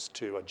 5 years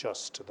to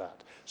adjust to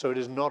that. So it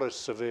is not as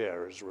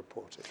severe as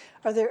reported.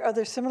 Are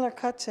there similar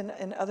cuts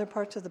in other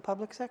parts of the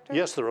public sector?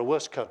 Yes, there are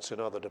worse cuts in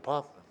other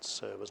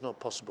departments. It was not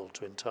possible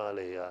to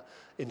entirely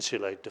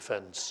insulate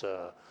defence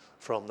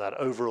from that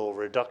overall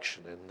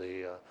reduction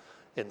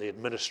in the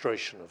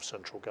administration of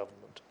central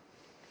government.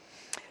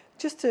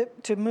 Just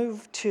to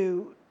move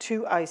to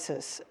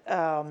ISIS,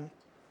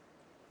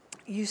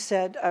 you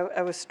said,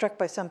 I was struck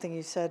by something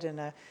you said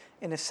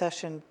in a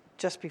session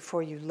just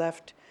before you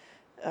left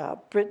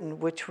Britain,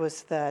 which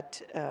was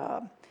that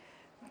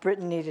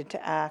Britain needed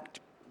to act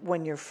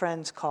when your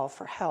friends call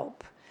for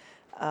help.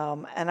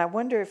 And I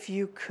wonder if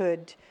you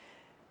could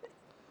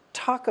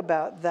talk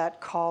about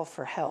that call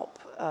for help.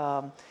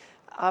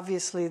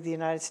 Obviously, the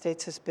United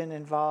States has been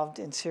involved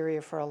in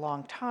Syria for a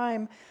long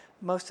time.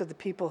 Most of the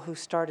people who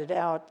started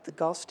out, the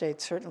Gulf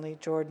states, certainly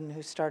Jordan,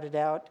 who started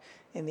out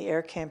in the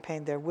air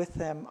campaign there with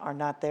them, are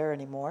not there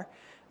anymore,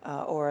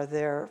 or are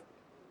there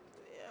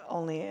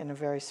only in a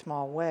very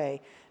small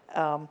way.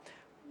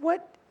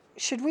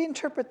 Should we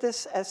interpret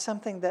this as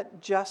something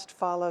that just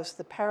follows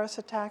the Paris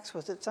attacks?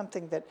 Was it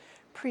something that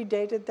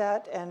predated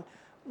that? And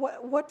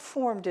what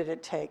form did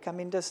it take? I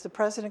mean, does the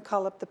president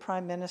call up the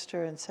prime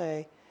minister and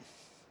say,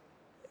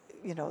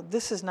 you know,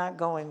 this is not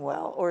going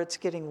well, or it's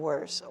getting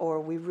worse, or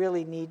we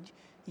really need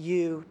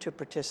you to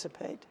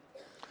participate?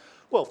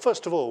 Well,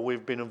 first of all,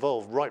 we've been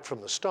involved right from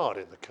the start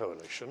in the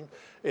coalition,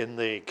 in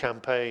the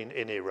campaign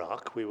in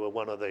Iraq. We were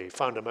one of the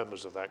founder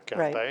members of that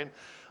campaign. Right.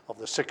 Of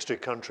the 60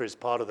 countries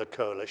part of the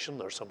coalition,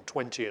 there are some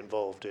 20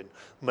 involved in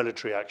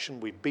military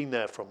action. We've been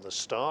there from the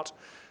start.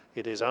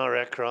 It is our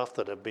aircraft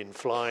that have been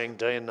flying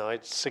day and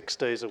night, 6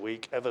 days a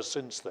week ever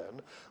since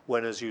then,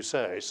 when, as you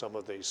say, some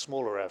of the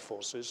smaller air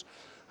forces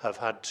have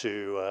had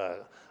to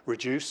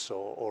reduce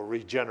or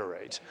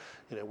regenerate.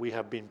 You know, we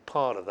have been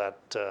part of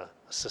that,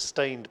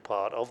 sustained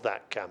part of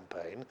that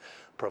campaign,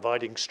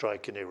 providing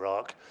strike in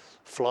Iraq,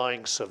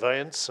 flying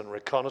surveillance and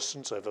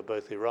reconnaissance over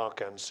both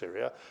Iraq and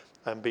Syria,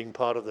 and being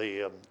part of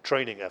the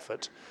training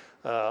effort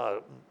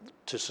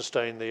to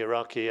sustain the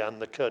Iraqi and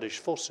the Kurdish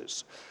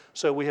forces.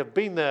 So we have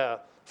been there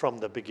from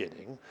the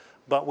beginning,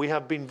 but we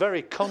have been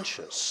very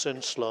conscious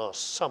since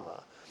last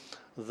summer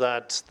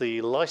that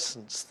the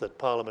license that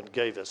Parliament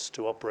gave us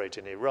to operate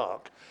in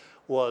Iraq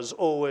was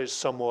always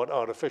somewhat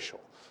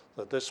artificial,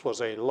 that this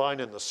was a line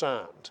in the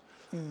sand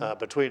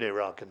between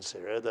Iraq and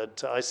Syria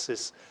that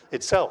ISIS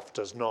itself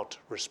does not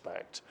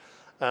respect,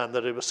 and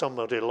that it was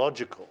somewhat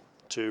illogical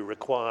to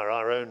require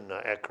our own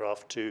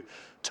aircraft to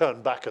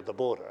turn back at the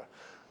border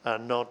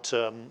and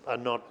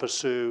not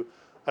pursue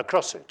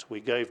across it. We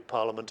gave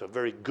Parliament a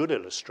very good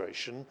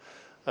illustration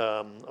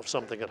of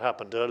something that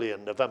happened early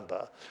in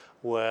November,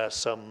 where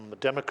some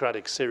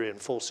democratic Syrian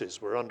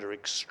forces were under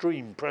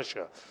extreme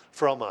pressure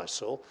from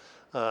ISIL,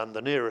 and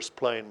the nearest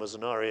plane was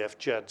an RAF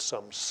jet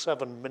some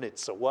 7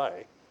 minutes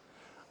away,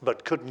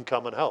 but couldn't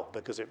come and help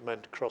because it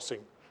meant crossing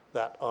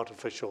that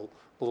artificial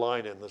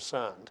line in the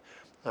sand,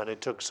 and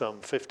it took some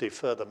 50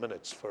 further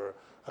minutes for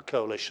a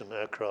coalition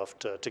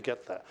aircraft to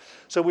get there.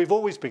 So we've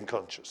always been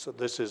conscious that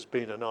this has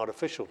been an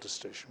artificial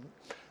decision,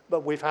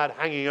 but we've had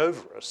hanging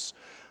over us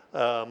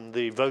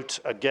the vote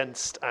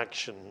against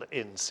action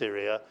in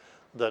Syria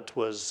that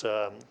was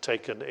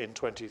taken in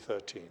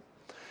 2013.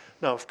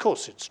 Now, of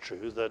course, it's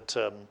true that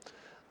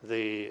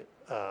the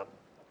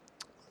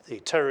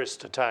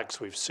terrorist attacks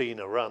we've seen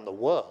around the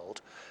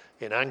world,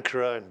 in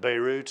Ankara, in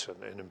Beirut,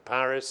 and in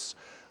Paris,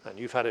 and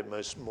you've had it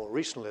more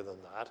recently than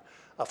that,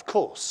 of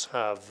course,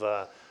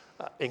 have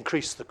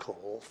increased the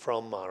call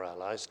from our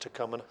allies to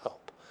come and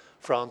help.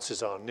 France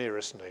is our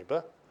nearest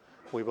neighbour.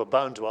 We were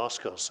bound to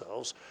ask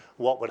ourselves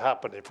what would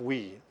happen if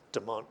we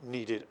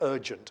needed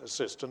urgent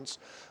assistance,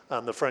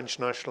 and the French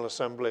National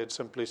Assembly had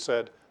simply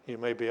said, you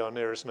may be our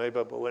nearest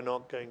neighbour, but we're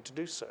not going to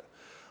do so.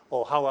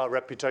 Or how our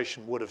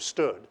reputation would have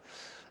stood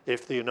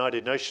if the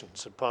United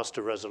Nations had passed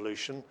a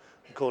resolution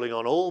calling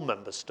on all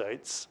member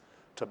states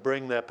to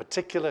bring their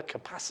particular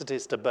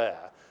capacities to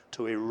bear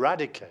to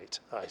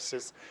eradicate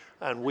ISIS,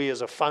 and we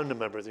as a founder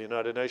member of the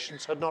United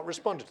Nations had not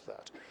responded to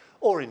that.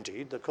 Or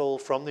indeed the call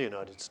from the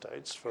United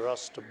States for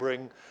us to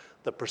bring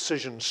the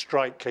precision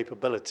strike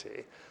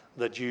capability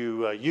that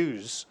you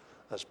use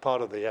as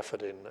part of the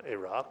effort in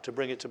Iraq to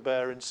bring it to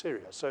bear in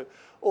Syria. So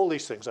all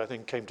these things, I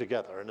think, came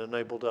together and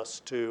enabled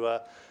us to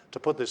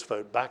put this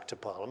vote back to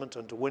Parliament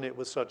and to win it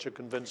with such a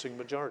convincing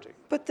majority.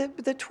 But the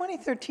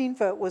 2013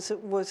 vote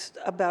was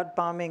about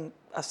bombing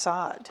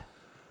Assad.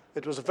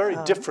 It was a very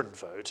different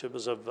vote. It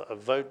was a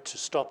vote to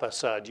stop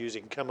Assad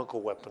using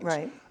chemical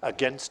weapons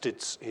against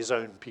his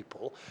own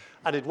people.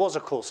 And it was,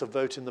 of course, a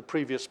vote in the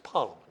previous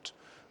Parliament.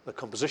 The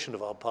composition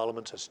of our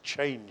Parliament has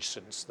changed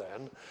since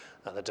then,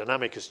 and the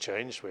dynamic has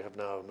changed. We have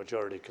now a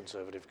majority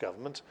Conservative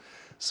government.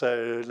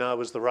 So now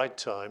was the right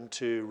time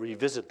to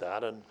revisit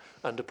that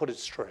and to put it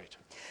straight.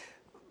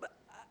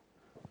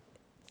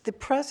 The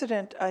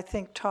President, I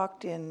think,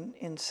 talked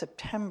in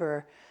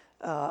September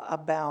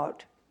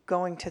about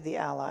going to the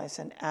allies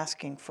and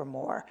asking for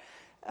more.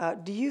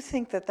 Do you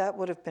think that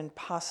would have been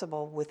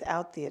possible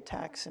without the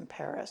attacks in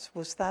Paris?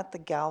 Was that the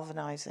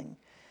galvanizing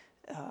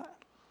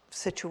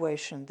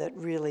situation that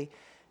really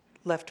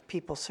left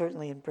people,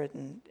 certainly in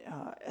Britain,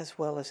 as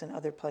well as in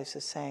other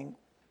places, saying,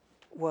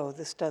 whoa,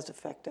 this does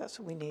affect us,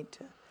 we need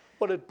to?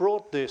 Well, it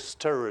brought this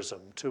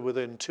terrorism to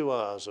within 2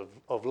 hours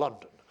of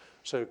London.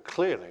 So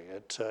clearly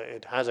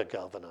it has a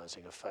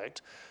galvanizing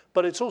effect.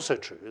 But it's also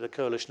true the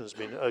coalition has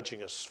been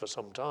urging us for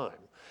some time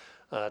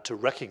to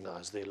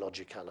recognize the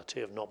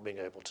illogicality of not being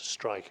able to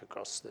strike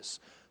across this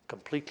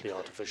completely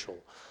artificial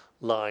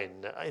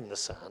line in the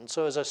sand.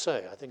 So as I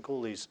say, I think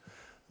all these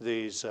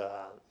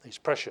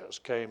pressures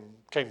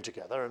came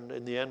together, and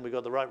in the end we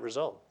got the right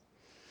result.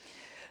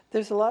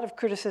 There's a lot of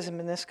criticism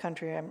in this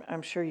country,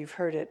 I'm sure you've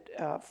heard it,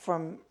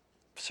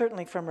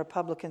 certainly from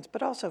Republicans,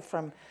 but also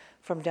from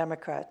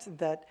Democrats,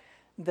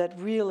 that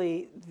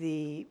really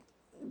the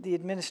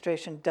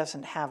administration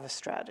doesn't have a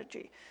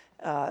strategy,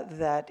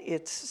 that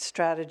its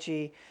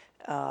strategy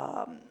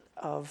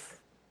of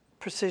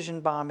precision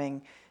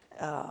bombing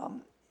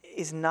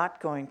is not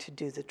going to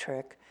do the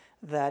trick,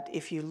 that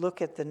if you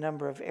look at the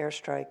number of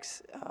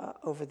airstrikes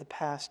over the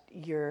past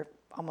year,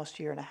 almost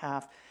year and a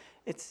half,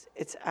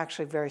 it's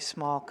actually very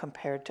small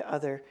compared to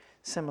other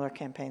similar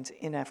campaigns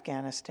in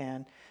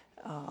Afghanistan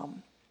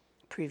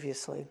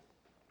previously.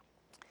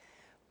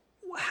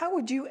 How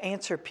would you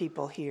answer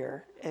people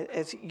here,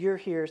 as you're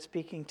here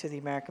speaking to the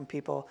American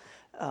people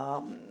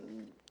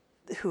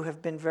who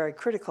have been very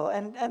critical,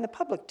 and the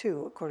public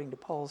too, according to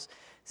polls,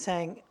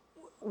 saying,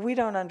 we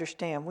don't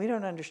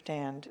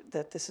understand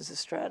that this is a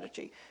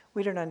strategy.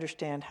 We don't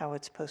understand how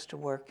it's supposed to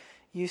work.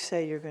 You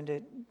say you're going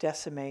to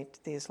decimate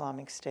the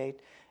Islamic State,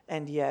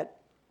 and yet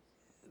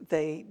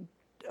they,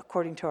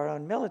 according to our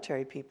own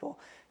military people,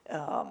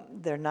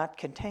 they're not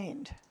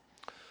contained.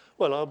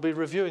 Well, I'll be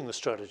reviewing the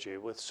strategy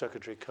with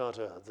Secretary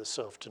Carter this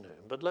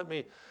afternoon, but let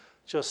me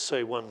just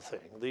say one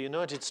thing. The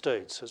United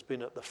States has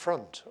been at the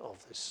front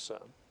of this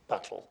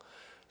battle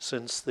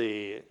since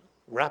the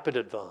rapid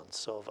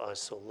advance of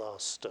ISIL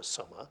last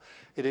summer.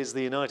 It is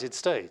the United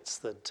States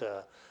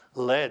that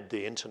led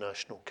the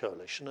international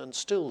coalition and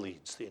still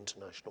leads the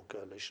international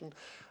coalition,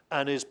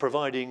 and is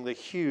providing the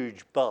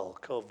huge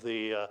bulk of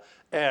the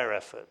air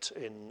effort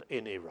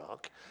in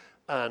Iraq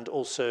and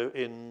also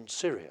in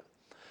Syria.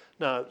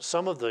 Now,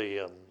 some of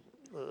there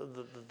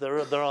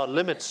are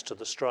limits to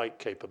the strike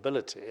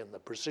capability and the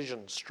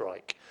precision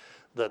strike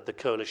that the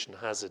coalition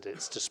has at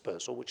its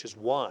disposal, which is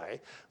why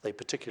they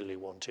particularly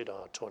wanted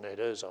our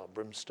Tornadoes, our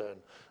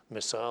Brimstone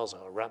missiles,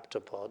 our Raptor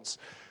pods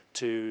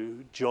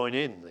to join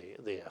in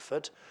the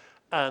effort.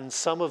 And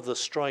some of the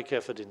strike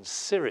effort in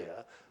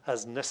Syria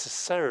has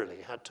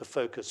necessarily had to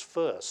focus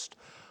first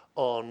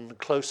on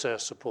close air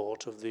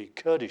support of the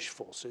Kurdish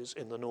forces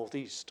in the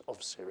northeast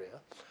of Syria.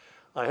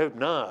 I hope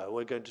now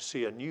we're going to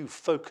see a new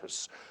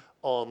focus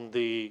on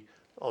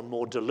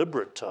more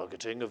deliberate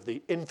targeting of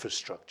the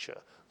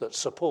infrastructure that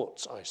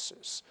supports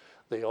ISIS,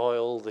 the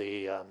oil,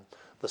 the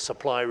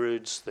supply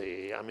routes,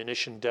 the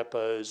ammunition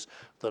depots,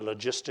 the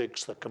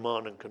logistics, the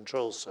command and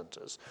control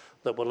centers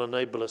that will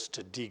enable us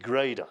to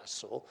degrade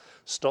ISIL,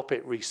 stop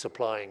it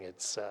resupplying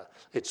its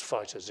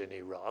fighters in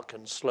Iraq,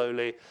 and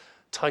slowly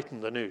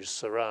tighten the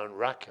noose around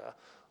Raqqa,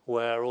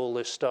 where all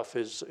this stuff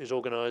is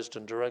organized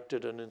and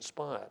directed and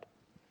inspired.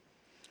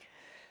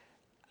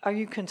 Are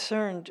you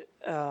concerned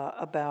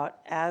about,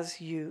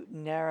 as you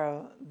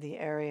narrow the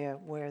area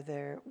where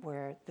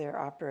they're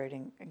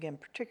operating, again,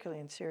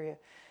 particularly in Syria,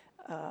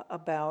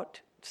 about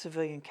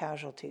civilian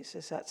casualties?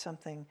 Is that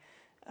something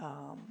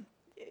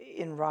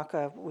in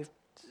Raqqa? We've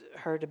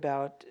heard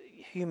about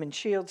human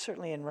shields,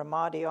 certainly in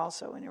Ramadi,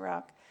 also in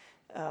Iraq.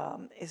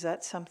 Is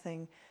that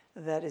something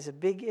that is a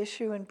big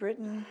issue in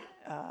Britain?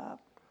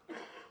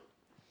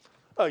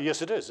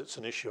 Yes, it is. It's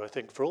an issue, I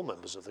think, for all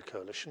members of the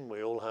coalition.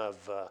 We all have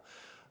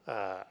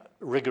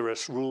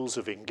rigorous rules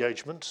of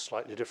engagement,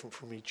 slightly different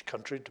from each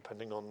country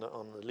depending on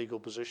the legal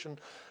position,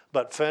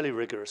 but fairly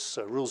rigorous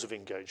rules of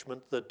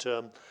engagement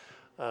that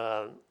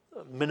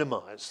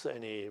minimize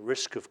any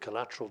risk of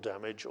collateral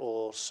damage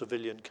or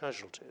civilian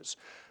casualties.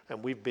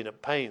 And we've been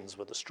at pains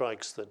with the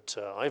strikes that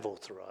I've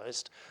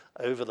authorized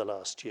over the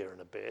last year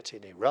and a bit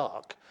in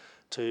Iraq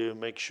to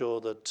make sure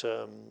that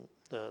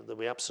that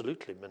we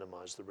absolutely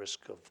minimize the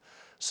risk of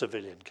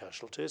civilian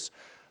casualties.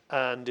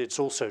 And it's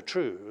also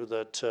true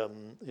that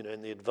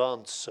in the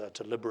advance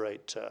to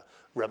liberate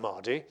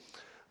Ramadi,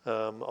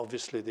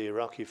 obviously the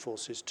Iraqi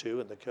forces too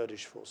and the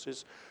Kurdish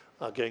forces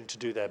are going to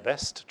do their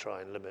best to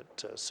try and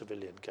limit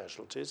civilian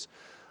casualties.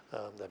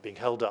 They're being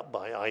held up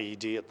by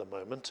IED at the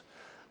moment,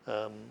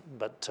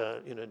 but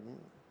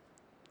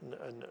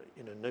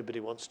nobody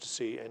wants to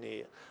see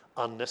any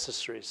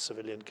unnecessary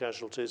civilian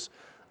casualties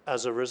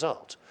as a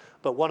result.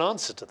 But one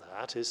answer to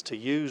that is to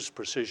use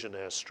precision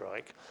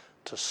airstrike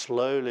to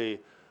slowly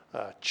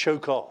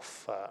choke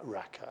off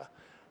Raqqa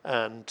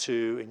and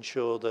to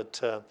ensure that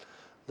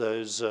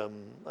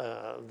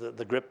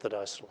the grip that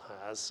ISIL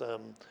has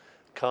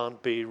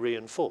can't be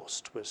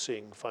reinforced. We're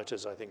seeing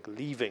fighters, I think,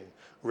 leaving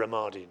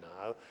Ramadi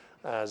now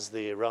as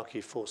the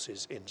Iraqi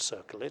forces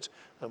encircle it,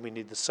 and we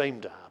need the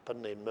same to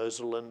happen in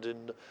Mosul and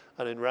in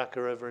Raqqa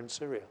over in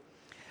Syria.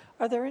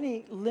 Are there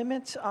any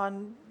limits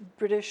on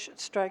British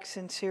strikes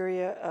in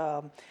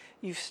Syria?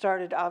 You've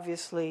started,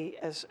 obviously,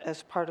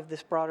 as part of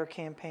this broader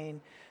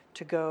campaign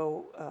to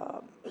go,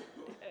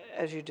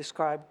 as you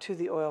described, to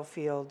the oil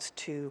fields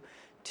to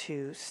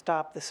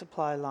stop the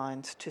supply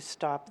lines, to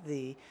stop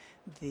the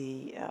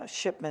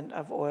shipment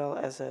of oil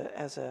as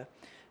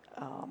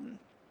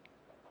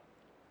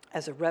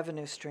a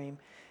revenue stream.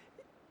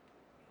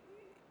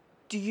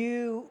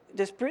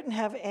 Does Britain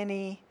have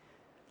any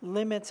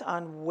limits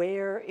on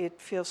where it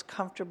feels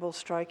comfortable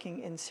striking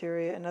in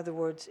Syria? In other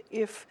words,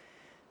 if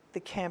the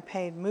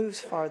campaign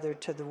moves farther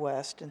to the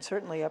west and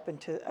certainly up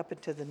into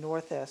the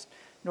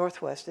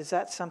northwest, is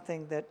that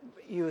something that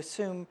you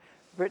assume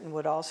Britain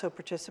would also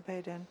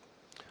participate in?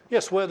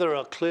 Yes, where there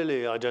are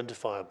clearly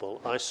identifiable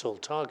ISIL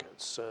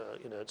targets.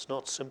 It's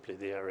not simply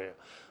the area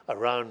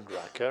around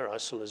Raqqa.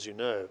 ISIL, as you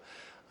know,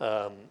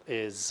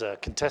 is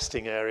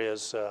contesting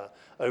areas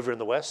over in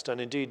the west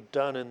and indeed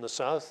down in the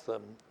south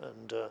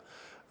and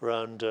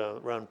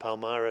around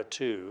Palmyra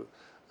too,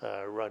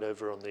 right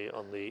over on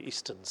the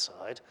eastern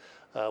side.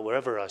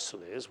 Wherever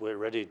ISIL is, we're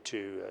ready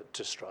to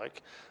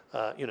strike.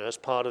 As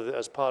part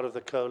of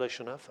the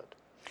coalition effort.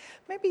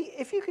 Maybe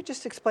if you could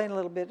just explain a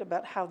little bit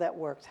about how that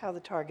works, how the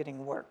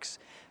targeting works.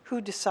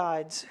 Who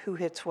decides who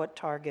hits what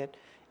target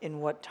in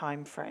what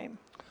time frame?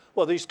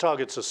 Well, these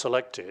targets are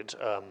selected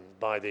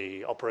by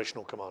the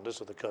operational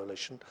commanders of the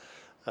coalition,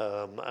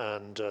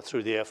 and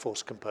through the Air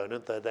Force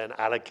component, they're then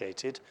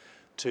allocated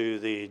to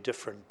the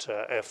different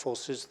air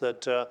forces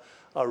that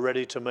are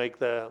ready to make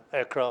their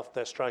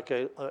strike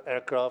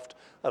aircraft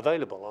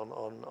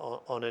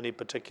available on any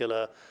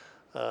particular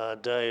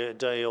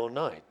day or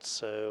night.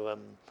 So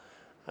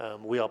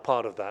we are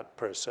part of that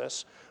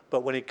process.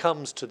 But when it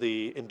comes to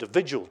the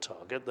individual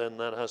target, then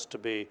that has to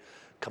be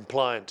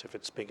compliant. If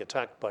it's being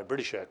attacked by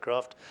British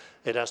aircraft,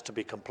 it has to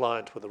be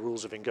compliant with the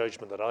rules of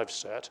engagement that I've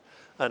set.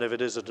 And if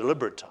it is a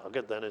deliberate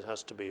target, then it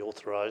has to be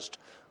authorized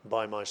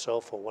by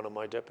myself or one of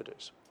my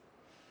deputies.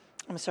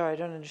 I'm sorry, I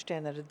don't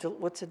understand that.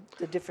 What's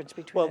the difference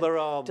between Well, a there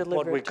are what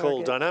deliberate we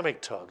call target?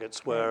 dynamic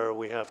targets, where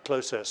we have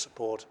close air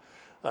support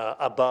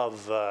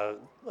above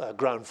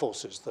ground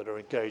forces that are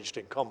engaged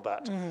in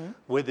combat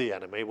with the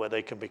enemy, where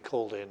they can be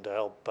called in to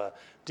help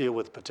deal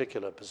with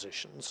particular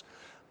positions.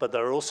 But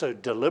there are also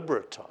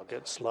deliberate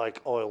targets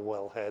like oil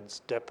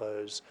wellheads,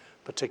 depots,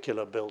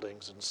 particular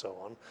buildings, and so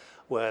on,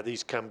 where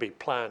these can be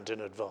planned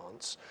in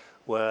advance,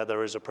 where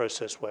there is a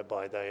process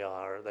whereby they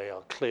are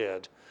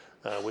cleared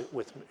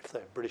with if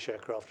they're British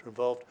aircraft are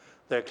involved,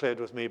 they're cleared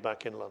with me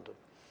back in London.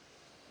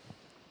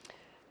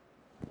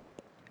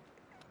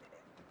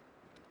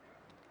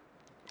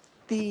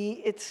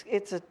 It's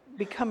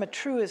become a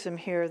truism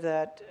here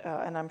that,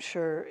 and I'm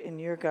sure in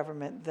your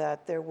government,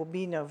 that there will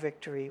be no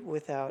victory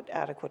without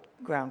adequate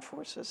ground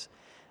forces,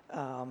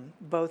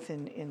 both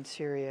in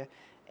Syria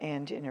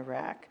and in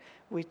Iraq.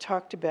 We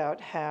talked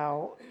about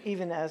how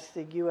even as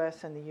the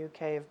U.S. and the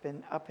U.K. have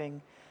been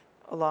upping,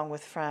 along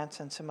with France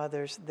and some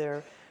others,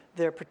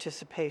 their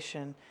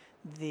participation,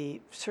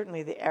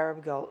 certainly the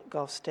Arab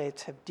Gulf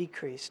states have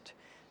decreased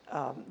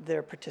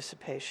their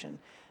participation.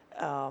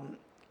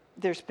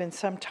 There's been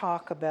some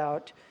talk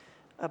about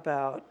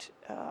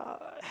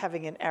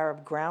having an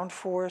Arab ground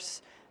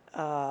force.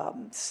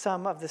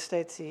 Some of the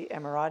states, the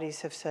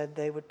Emiratis, have said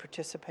they would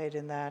participate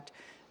in that.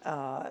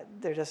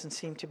 There doesn't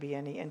seem to be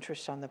any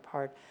interest on the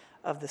part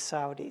of the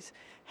Saudis.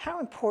 How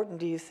important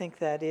do you think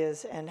that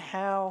is, and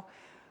how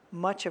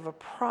much of a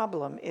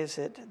problem is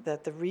it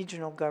that the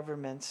regional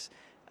governments,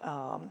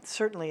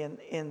 certainly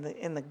in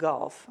the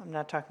Gulf, I'm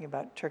not talking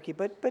about Turkey,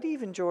 but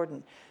even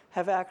Jordan,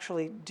 have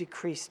actually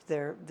decreased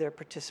their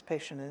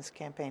participation in this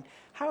campaign?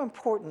 How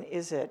important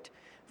is it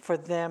for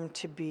them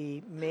to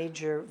be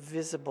major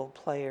visible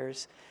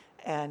players,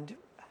 and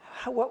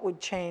what would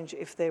change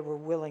if they were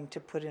willing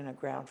to put in a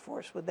ground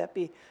force? Would that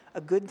be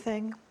a good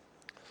thing?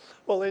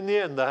 Well, in the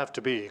end, there have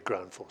to be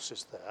ground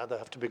forces there. There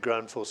have to be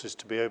ground forces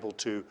to be able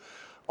to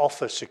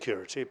offer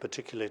security,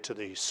 particularly to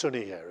the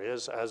Sunni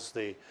areas, as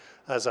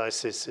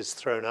ISIS is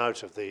thrown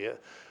out of the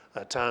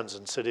towns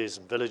and cities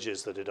and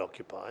villages that it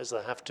occupies.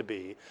 There have to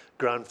be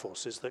ground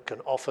forces that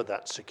can offer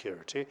that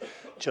security,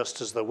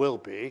 just as there will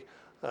be.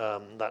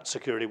 That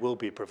security will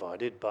be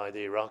provided by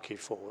the Iraqi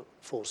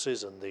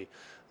forces and the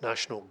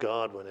National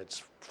Guard when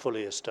it's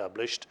fully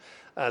established,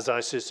 as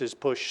ISIS is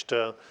pushed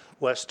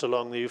west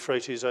along the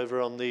Euphrates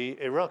over on the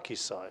Iraqi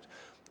side.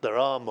 There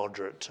are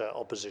moderate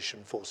opposition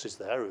forces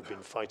there who've been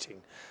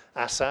fighting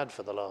Assad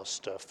for the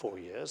last 4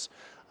 years,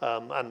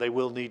 and they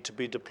will need to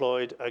be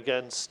deployed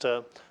against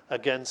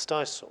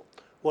ISIL.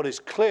 What is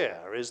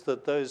clear is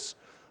that those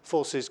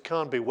forces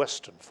can't be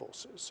Western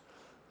forces.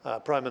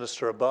 Prime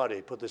Minister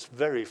Abadi put this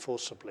very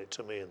forcibly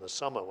to me in the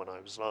summer when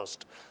I was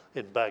last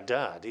in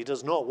Baghdad. He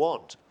does not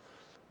want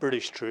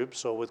British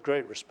troops, or with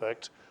great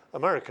respect,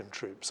 American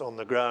troops on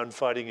the ground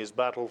fighting his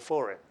battle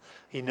for him.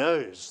 He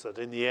knows that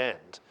in the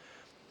end,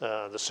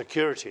 the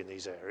security in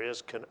these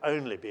areas can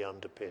only be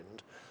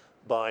underpinned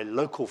by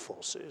local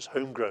forces,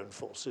 homegrown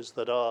forces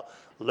that are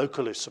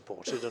locally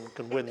supported and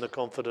can win the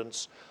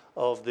confidence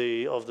of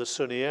the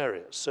Sunni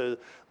areas. So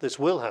this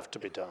will have to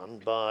be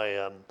done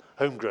by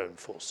homegrown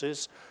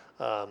forces,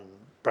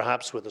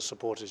 perhaps with the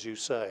support, as you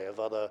say, of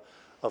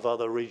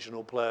other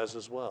regional players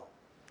as well.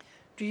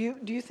 Do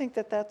you think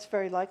that that's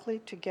very likely,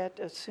 to get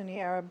a Sunni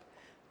Arab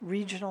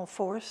regional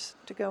force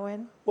to go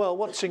in? Well,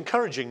 what's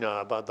encouraging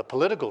now about the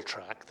political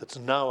track that's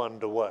now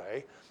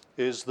underway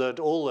is that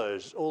all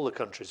the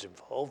countries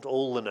involved,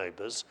 all the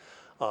neighbours,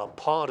 are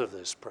part of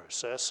this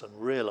process and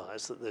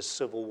realise that this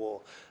civil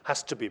war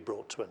has to be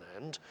brought to an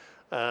end,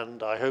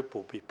 and I hope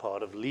will be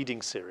part of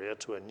leading Syria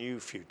to a new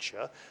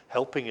future,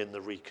 helping in the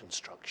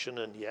reconstruction,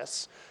 and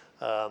yes,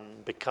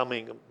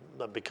 becoming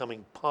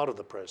part of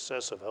the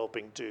process of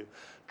helping to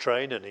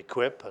train and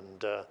equip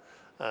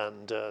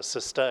and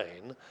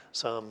sustain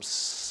some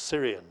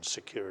Syrian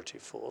security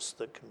force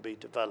that can be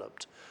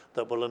developed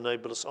that will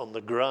enable us on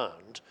the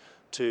ground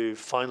to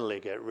finally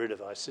get rid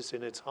of ISIS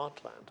in its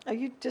heartland. Are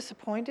you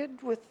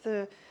disappointed with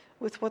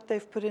what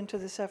they've put into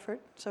this effort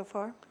so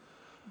far?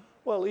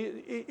 Well,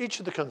 each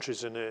of the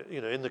countries in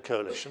the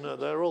coalition,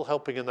 they're all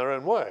helping in their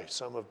own way.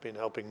 Some have been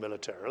helping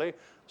militarily,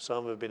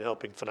 some have been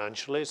helping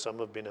financially, some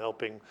have been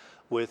helping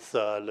with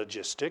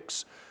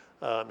logistics.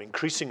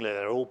 Increasingly,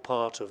 they're all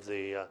part of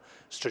the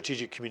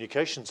strategic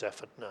communications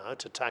effort now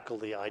to tackle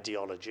the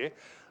ideology,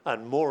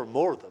 and more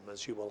of them,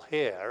 as you will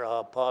hear,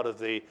 are part of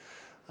the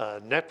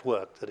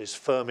network that is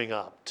firming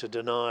up to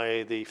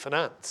deny the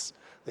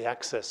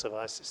access of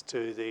ISIS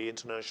to the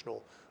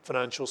international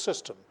financial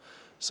system.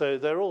 So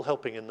they're all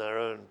helping in their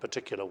own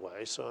particular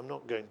way, so I'm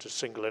not going to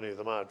single any of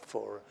them out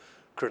for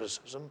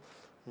criticism,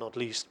 not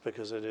least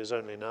because it is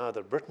only now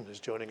that Britain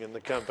is joining in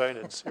the campaign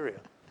in Syria.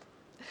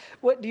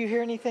 What do you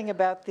hear anything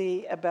about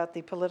the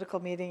political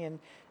meeting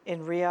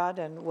in Riyadh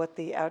and what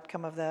the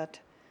outcome of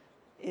that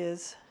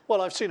is?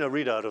 Well, I've seen a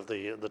readout of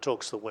the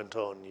talks that went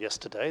on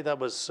yesterday. That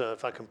was,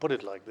 if I can put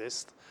it like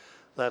this,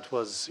 that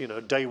was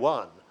day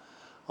one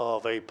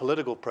of a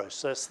political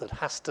process that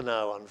has to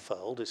now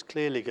unfold. Is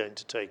clearly going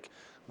to take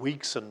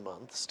weeks and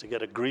months to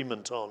get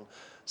agreement on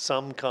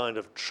some kind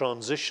of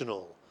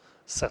transitional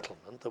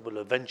settlement that will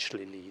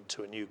eventually lead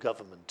to a new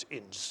government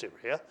in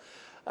Syria,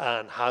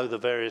 and how the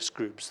various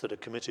groups that are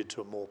committed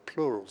to a more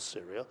plural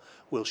Syria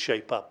will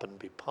shape up and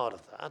be part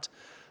of that.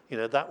 You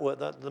know,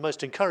 the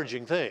most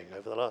encouraging thing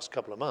over the last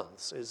couple of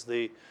months is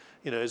the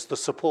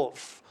support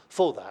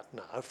for that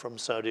now from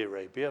Saudi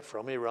Arabia,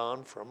 from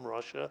Iran, from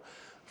Russia,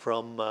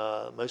 from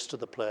most of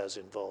the players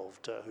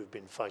involved who've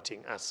been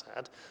fighting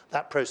Assad.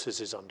 That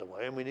process is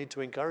underway, and we need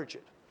to encourage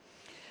it.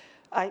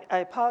 I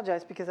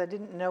apologize because I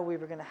didn't know we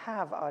were going to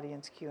have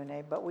audience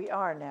Q&A, but we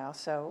are now,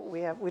 so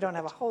we don't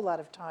have a whole lot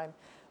of time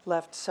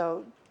left.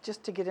 So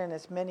just to get in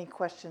as many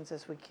questions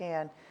as we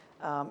can,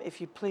 if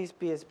you please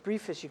be as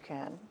brief as you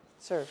can.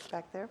 Sir,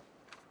 back there.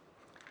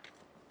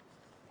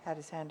 Had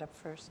his hand up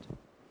first.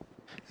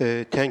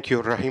 Thank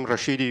you, Rahim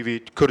Rashidi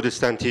with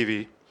Kurdistan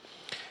TV.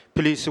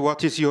 Please,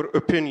 what is your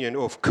opinion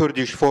of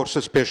Kurdish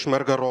forces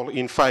Peshmerga role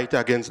in fight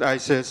against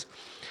ISIS?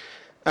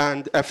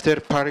 And after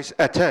Paris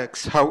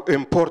attacks, how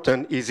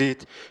important is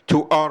it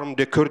to arm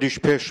the Kurdish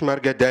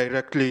Peshmerga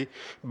directly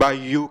by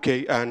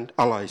UK and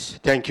allies?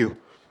 Thank you.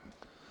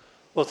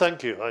 Well,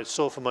 thank you. I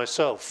saw for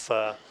myself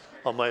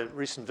on my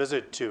recent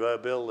visit to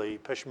Erbil the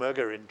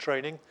Peshmerga in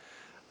training,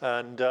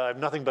 and I have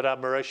nothing but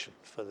admiration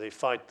for the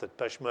fight that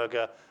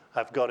Peshmerga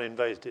have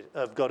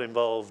got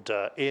involved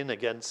in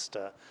against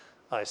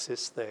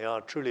ISIS. They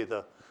are truly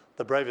the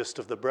bravest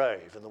of the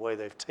brave in the way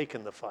they've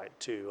taken the fight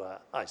to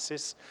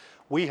ISIS.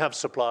 We have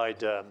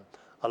supplied a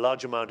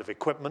large amount of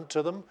equipment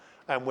to them,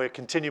 and we're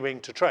continuing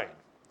to train,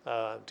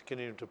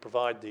 continuing to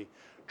provide the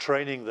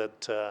training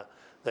that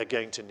they're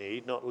going to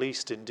need, not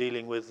least in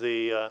dealing with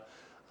the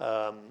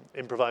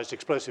improvised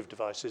explosive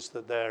devices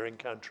that they're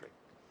encountering.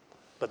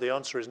 But the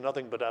answer is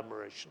nothing but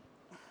admiration.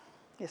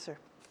 Yes, sir.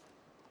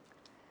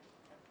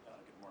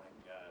 Good morning,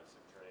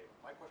 Secretary.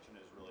 My question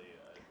is really...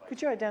 Could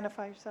you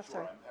identify yourself? Sure.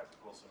 Sorry. I'm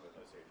Patrick Wilson with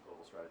Osage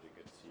Global Strategy.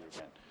 Good to see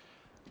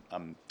you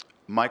again.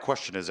 My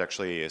question is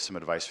actually some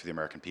advice for the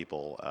American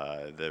people.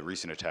 The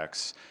recent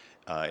attacks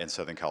in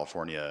Southern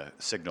California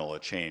signal a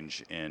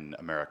change in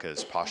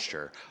America's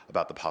posture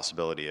about the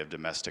possibility of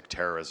domestic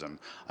terrorism.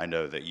 I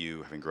know that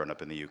you, having grown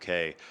up in the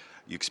UK,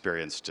 you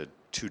experienced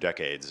 2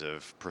 decades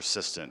of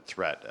persistent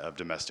threat of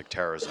domestic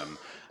terrorism,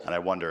 and I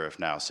wonder if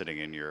now, sitting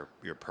in your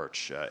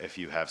perch, if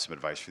you have some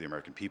advice for the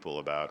American people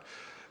about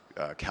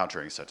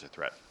countering such a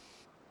threat.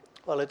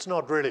 Well, it's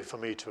not really for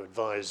me to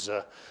advise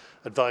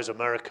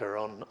America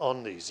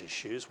on these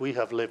issues. We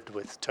have lived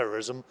with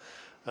terrorism,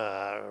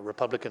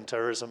 Republican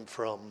terrorism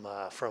from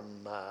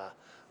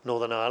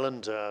Northern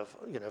Ireland,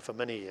 for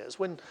many years.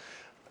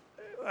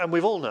 And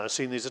we've all now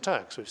seen these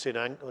attacks. We've seen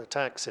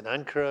attacks in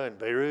Ankara, in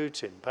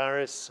Beirut, in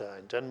Paris,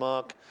 in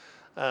Denmark,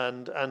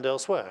 and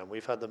elsewhere. And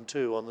we've had them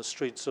too on the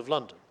streets of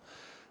London.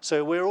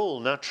 So we're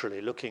all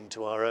naturally looking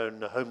to our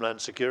own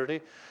homeland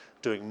security,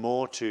 doing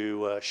more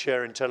to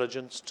share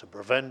intelligence, to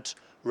prevent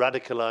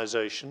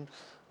radicalization,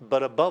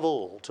 but above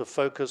all, to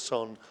focus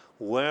on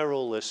where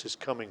all this is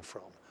coming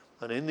from.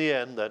 And in the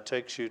end, that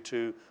takes you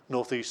to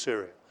northeast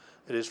Syria.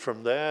 It is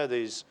from there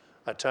these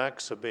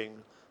attacks are being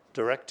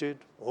directed,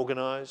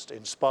 organized,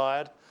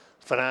 inspired,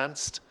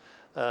 financed,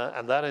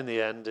 and that in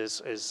the end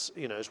is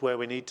where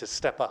we need to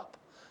step up.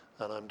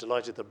 And I'm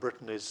delighted that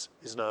Britain is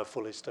now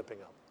fully stepping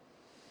up.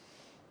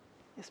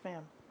 Yes,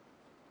 ma'am.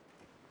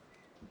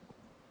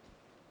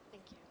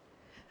 Thank you.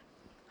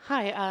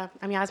 Hi,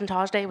 I'm Yasmin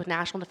Tajday with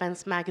National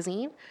Defense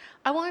Magazine.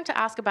 I wanted to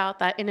ask about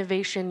that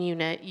innovation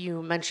unit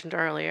you mentioned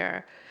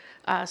earlier.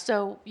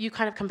 So you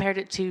kind of compared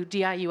it to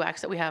DIUX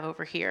that we have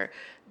over here.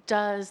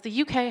 Does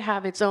the UK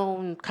have its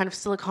own kind of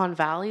Silicon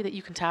Valley that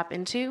you can tap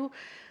into?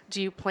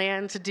 Do you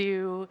plan to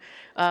do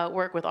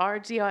work with our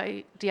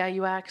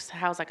DIUX?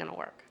 How's that going to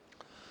work?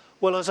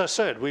 Well, as I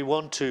said, we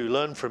want to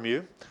learn from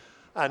you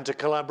and to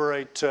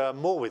collaborate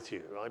more with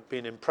you. I've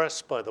been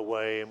impressed by the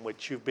way in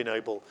which you've been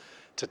able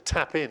to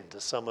tap into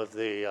some of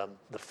the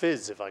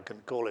fizz, if I can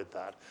call it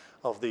that,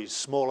 of these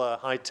smaller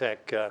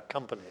high-tech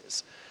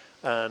companies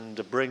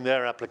and bring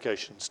their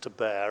applications to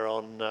bear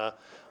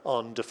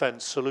on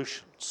defense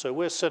solutions. So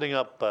we're setting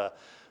up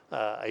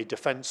a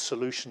defense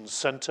solutions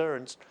center,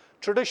 and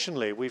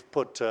traditionally we've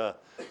put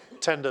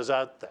tenders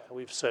out there.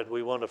 We've said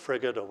we want a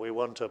frigate or we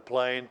want a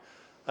plane,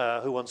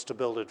 who wants to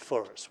build it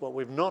for us? What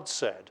we've not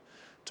said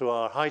to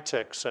our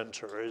high-tech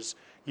center is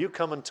you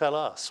come and tell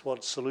us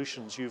what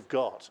solutions you've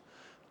got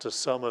to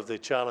some of the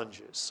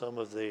challenges, some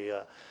of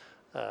the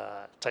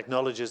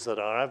technologies that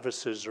our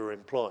adversaries are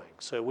employing.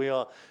 So we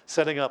are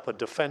setting up a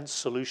defense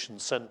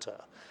solutions center,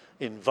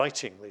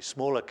 inviting the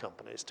smaller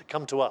companies to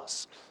come to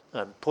us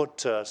and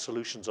put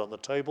solutions on the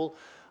table.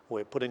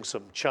 We're putting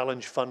some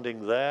challenge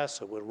funding there,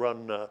 so we'll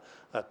run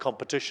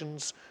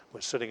competitions.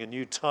 We're setting a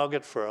new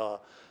target for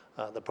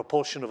the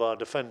proportion of our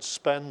defense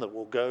spend that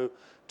will go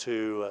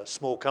to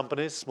small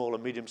companies, small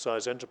and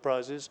medium-sized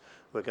enterprises.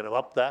 We're going to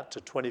up that to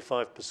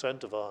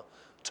 25% of our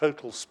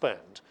total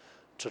spend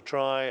to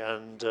try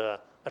and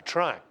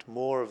attract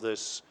more of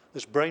this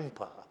brain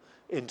power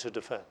into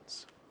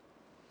defense.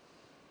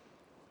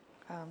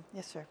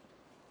 Yes, sir.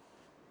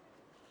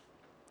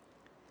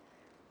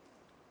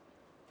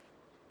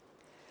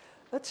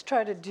 Let's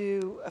try to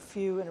do a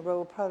few in a row.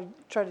 We'll probably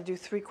try to do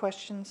 3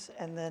 questions,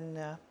 and then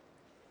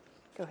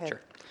go ahead.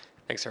 Sure.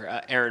 Thanks,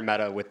 sir. Aaron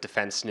Mehta with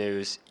Defense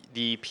News.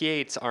 The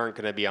P-8s aren't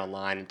going to be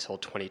online until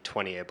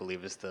 2020, I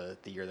believe, is the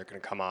year they're going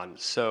to come on.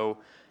 So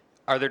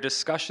are there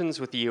discussions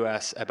with the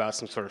U.S. about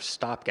some sort of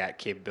stopgap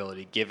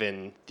capability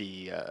given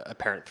the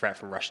apparent threat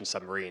from Russian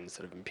submarines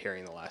that have been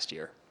appearing in the last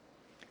year?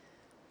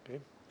 Okay.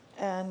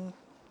 And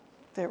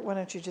there, why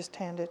don't you just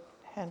hand it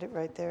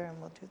right there, and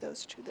we'll do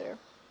those 2 there.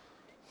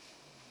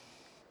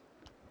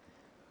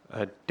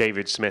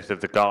 David Smith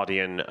of The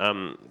Guardian.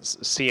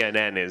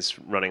 CNN is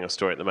running a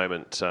story at the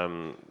moment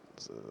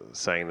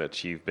saying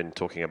that you've been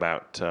talking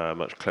about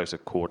much closer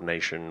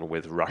coordination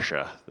with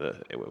Russia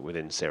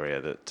within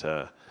Syria, that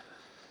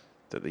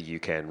the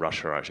UK and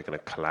Russia are actually going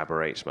to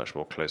collaborate much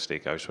more closely.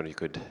 I just wonder if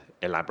you could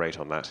elaborate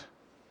on that.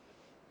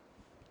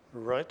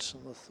 Right,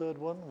 and the third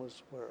one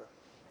was where?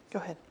 Go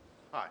ahead.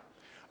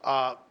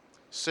 Hi.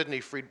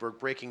 Sidney Friedberg,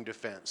 Breaking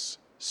Defense.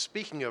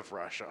 Speaking of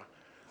Russia,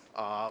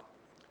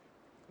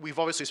 we've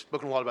obviously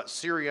spoken a lot about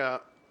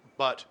Syria,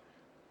 but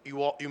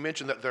you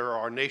mentioned that there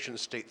are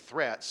nation-state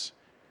threats.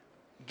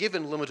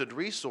 Given limited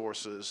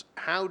resources,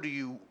 how do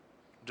you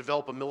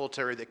develop a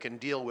military that can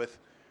deal with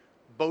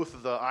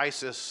both the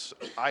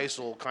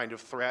ISIL kind of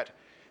threat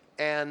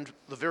and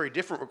the very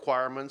different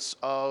requirements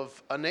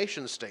of a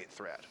nation-state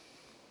threat?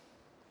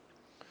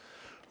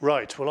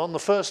 Right. Well, on the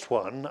first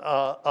one,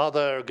 are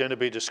there going to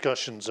be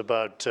discussions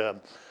about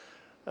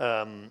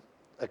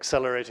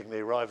accelerating the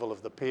arrival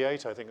of the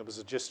P-8? I think it was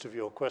the gist of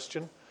your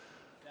question.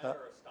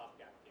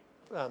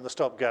 And the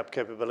stopgap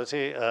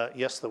capability.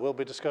 Yes, there will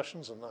be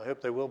discussions, and I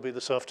hope they will be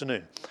this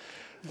afternoon.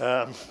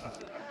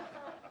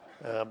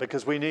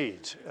 Because we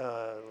need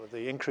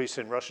the increase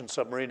in Russian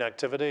submarine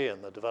activity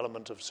and the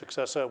development of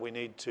Successor. We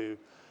need to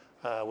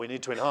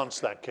enhance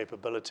that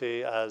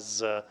capability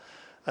as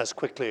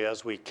quickly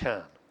as we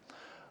can.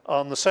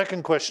 On the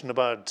second question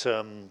about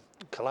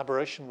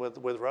collaboration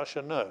with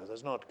Russia, no,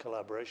 there's not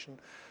collaboration.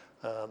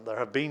 There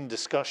have been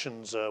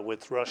discussions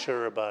with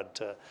Russia about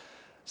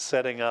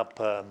setting up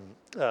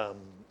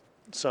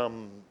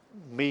some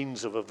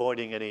means of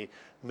avoiding any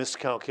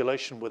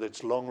miscalculation with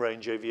its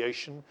long-range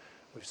aviation.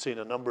 We've seen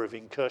a number of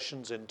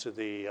incursions into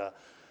the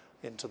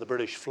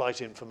British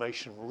flight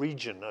information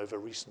region over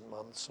recent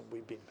months, and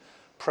we've been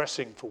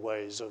pressing for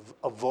ways of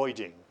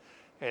avoiding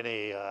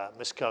any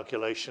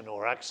miscalculation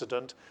or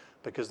accident,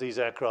 because these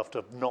aircraft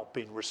have not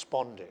been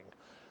responding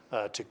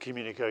to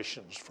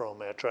communications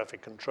from air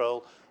traffic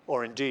control,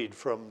 or indeed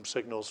from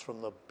signals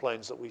from the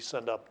planes that we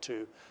send up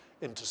to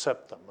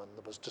intercept them. And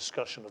there was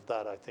discussion of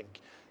that, I think,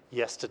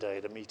 yesterday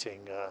at a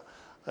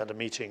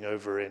meeting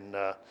over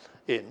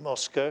in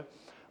Moscow.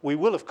 We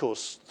will, of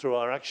course, through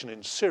our action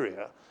in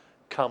Syria,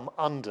 come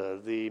under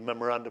the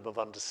Memorandum of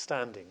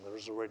Understanding. There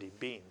has already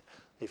been,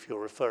 if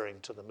you're referring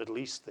to the Middle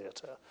East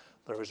theater,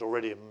 there is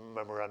already a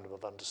Memorandum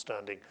of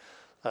Understanding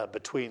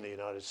between the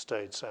United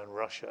States and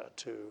Russia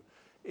to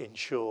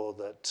ensure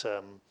that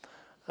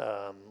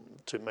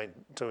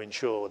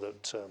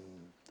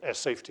air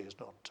safety is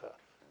not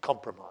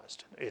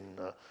compromised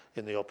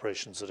in the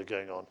operations that are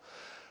going on.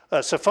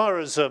 So far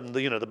as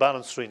the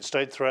balance between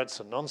state threats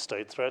and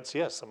non-state threats,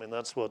 yes, I mean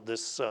that's what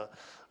this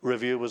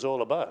review was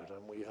all about,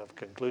 and we have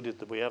concluded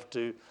that we have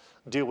to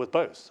deal with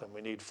both, and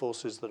we need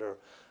forces that are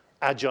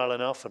agile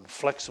enough and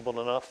flexible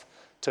enough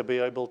to be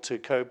able to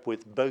cope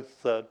with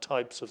both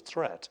types of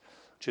threat,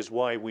 which is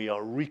why we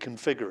are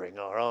reconfiguring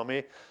our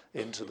army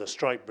into the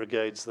strike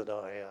brigades that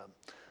I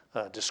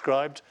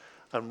described,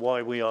 and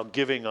why we are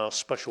giving our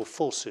special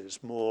forces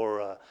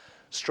more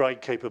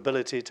strike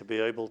capability to be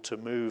able to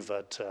move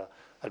at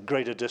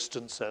greater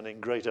distance and in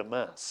greater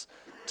mass,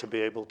 to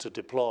be able to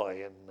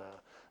deploy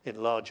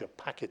in larger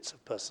packets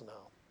of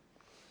personnel.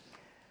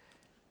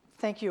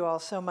 Thank you all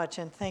so much,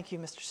 and thank you,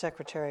 Mr.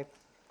 Secretary.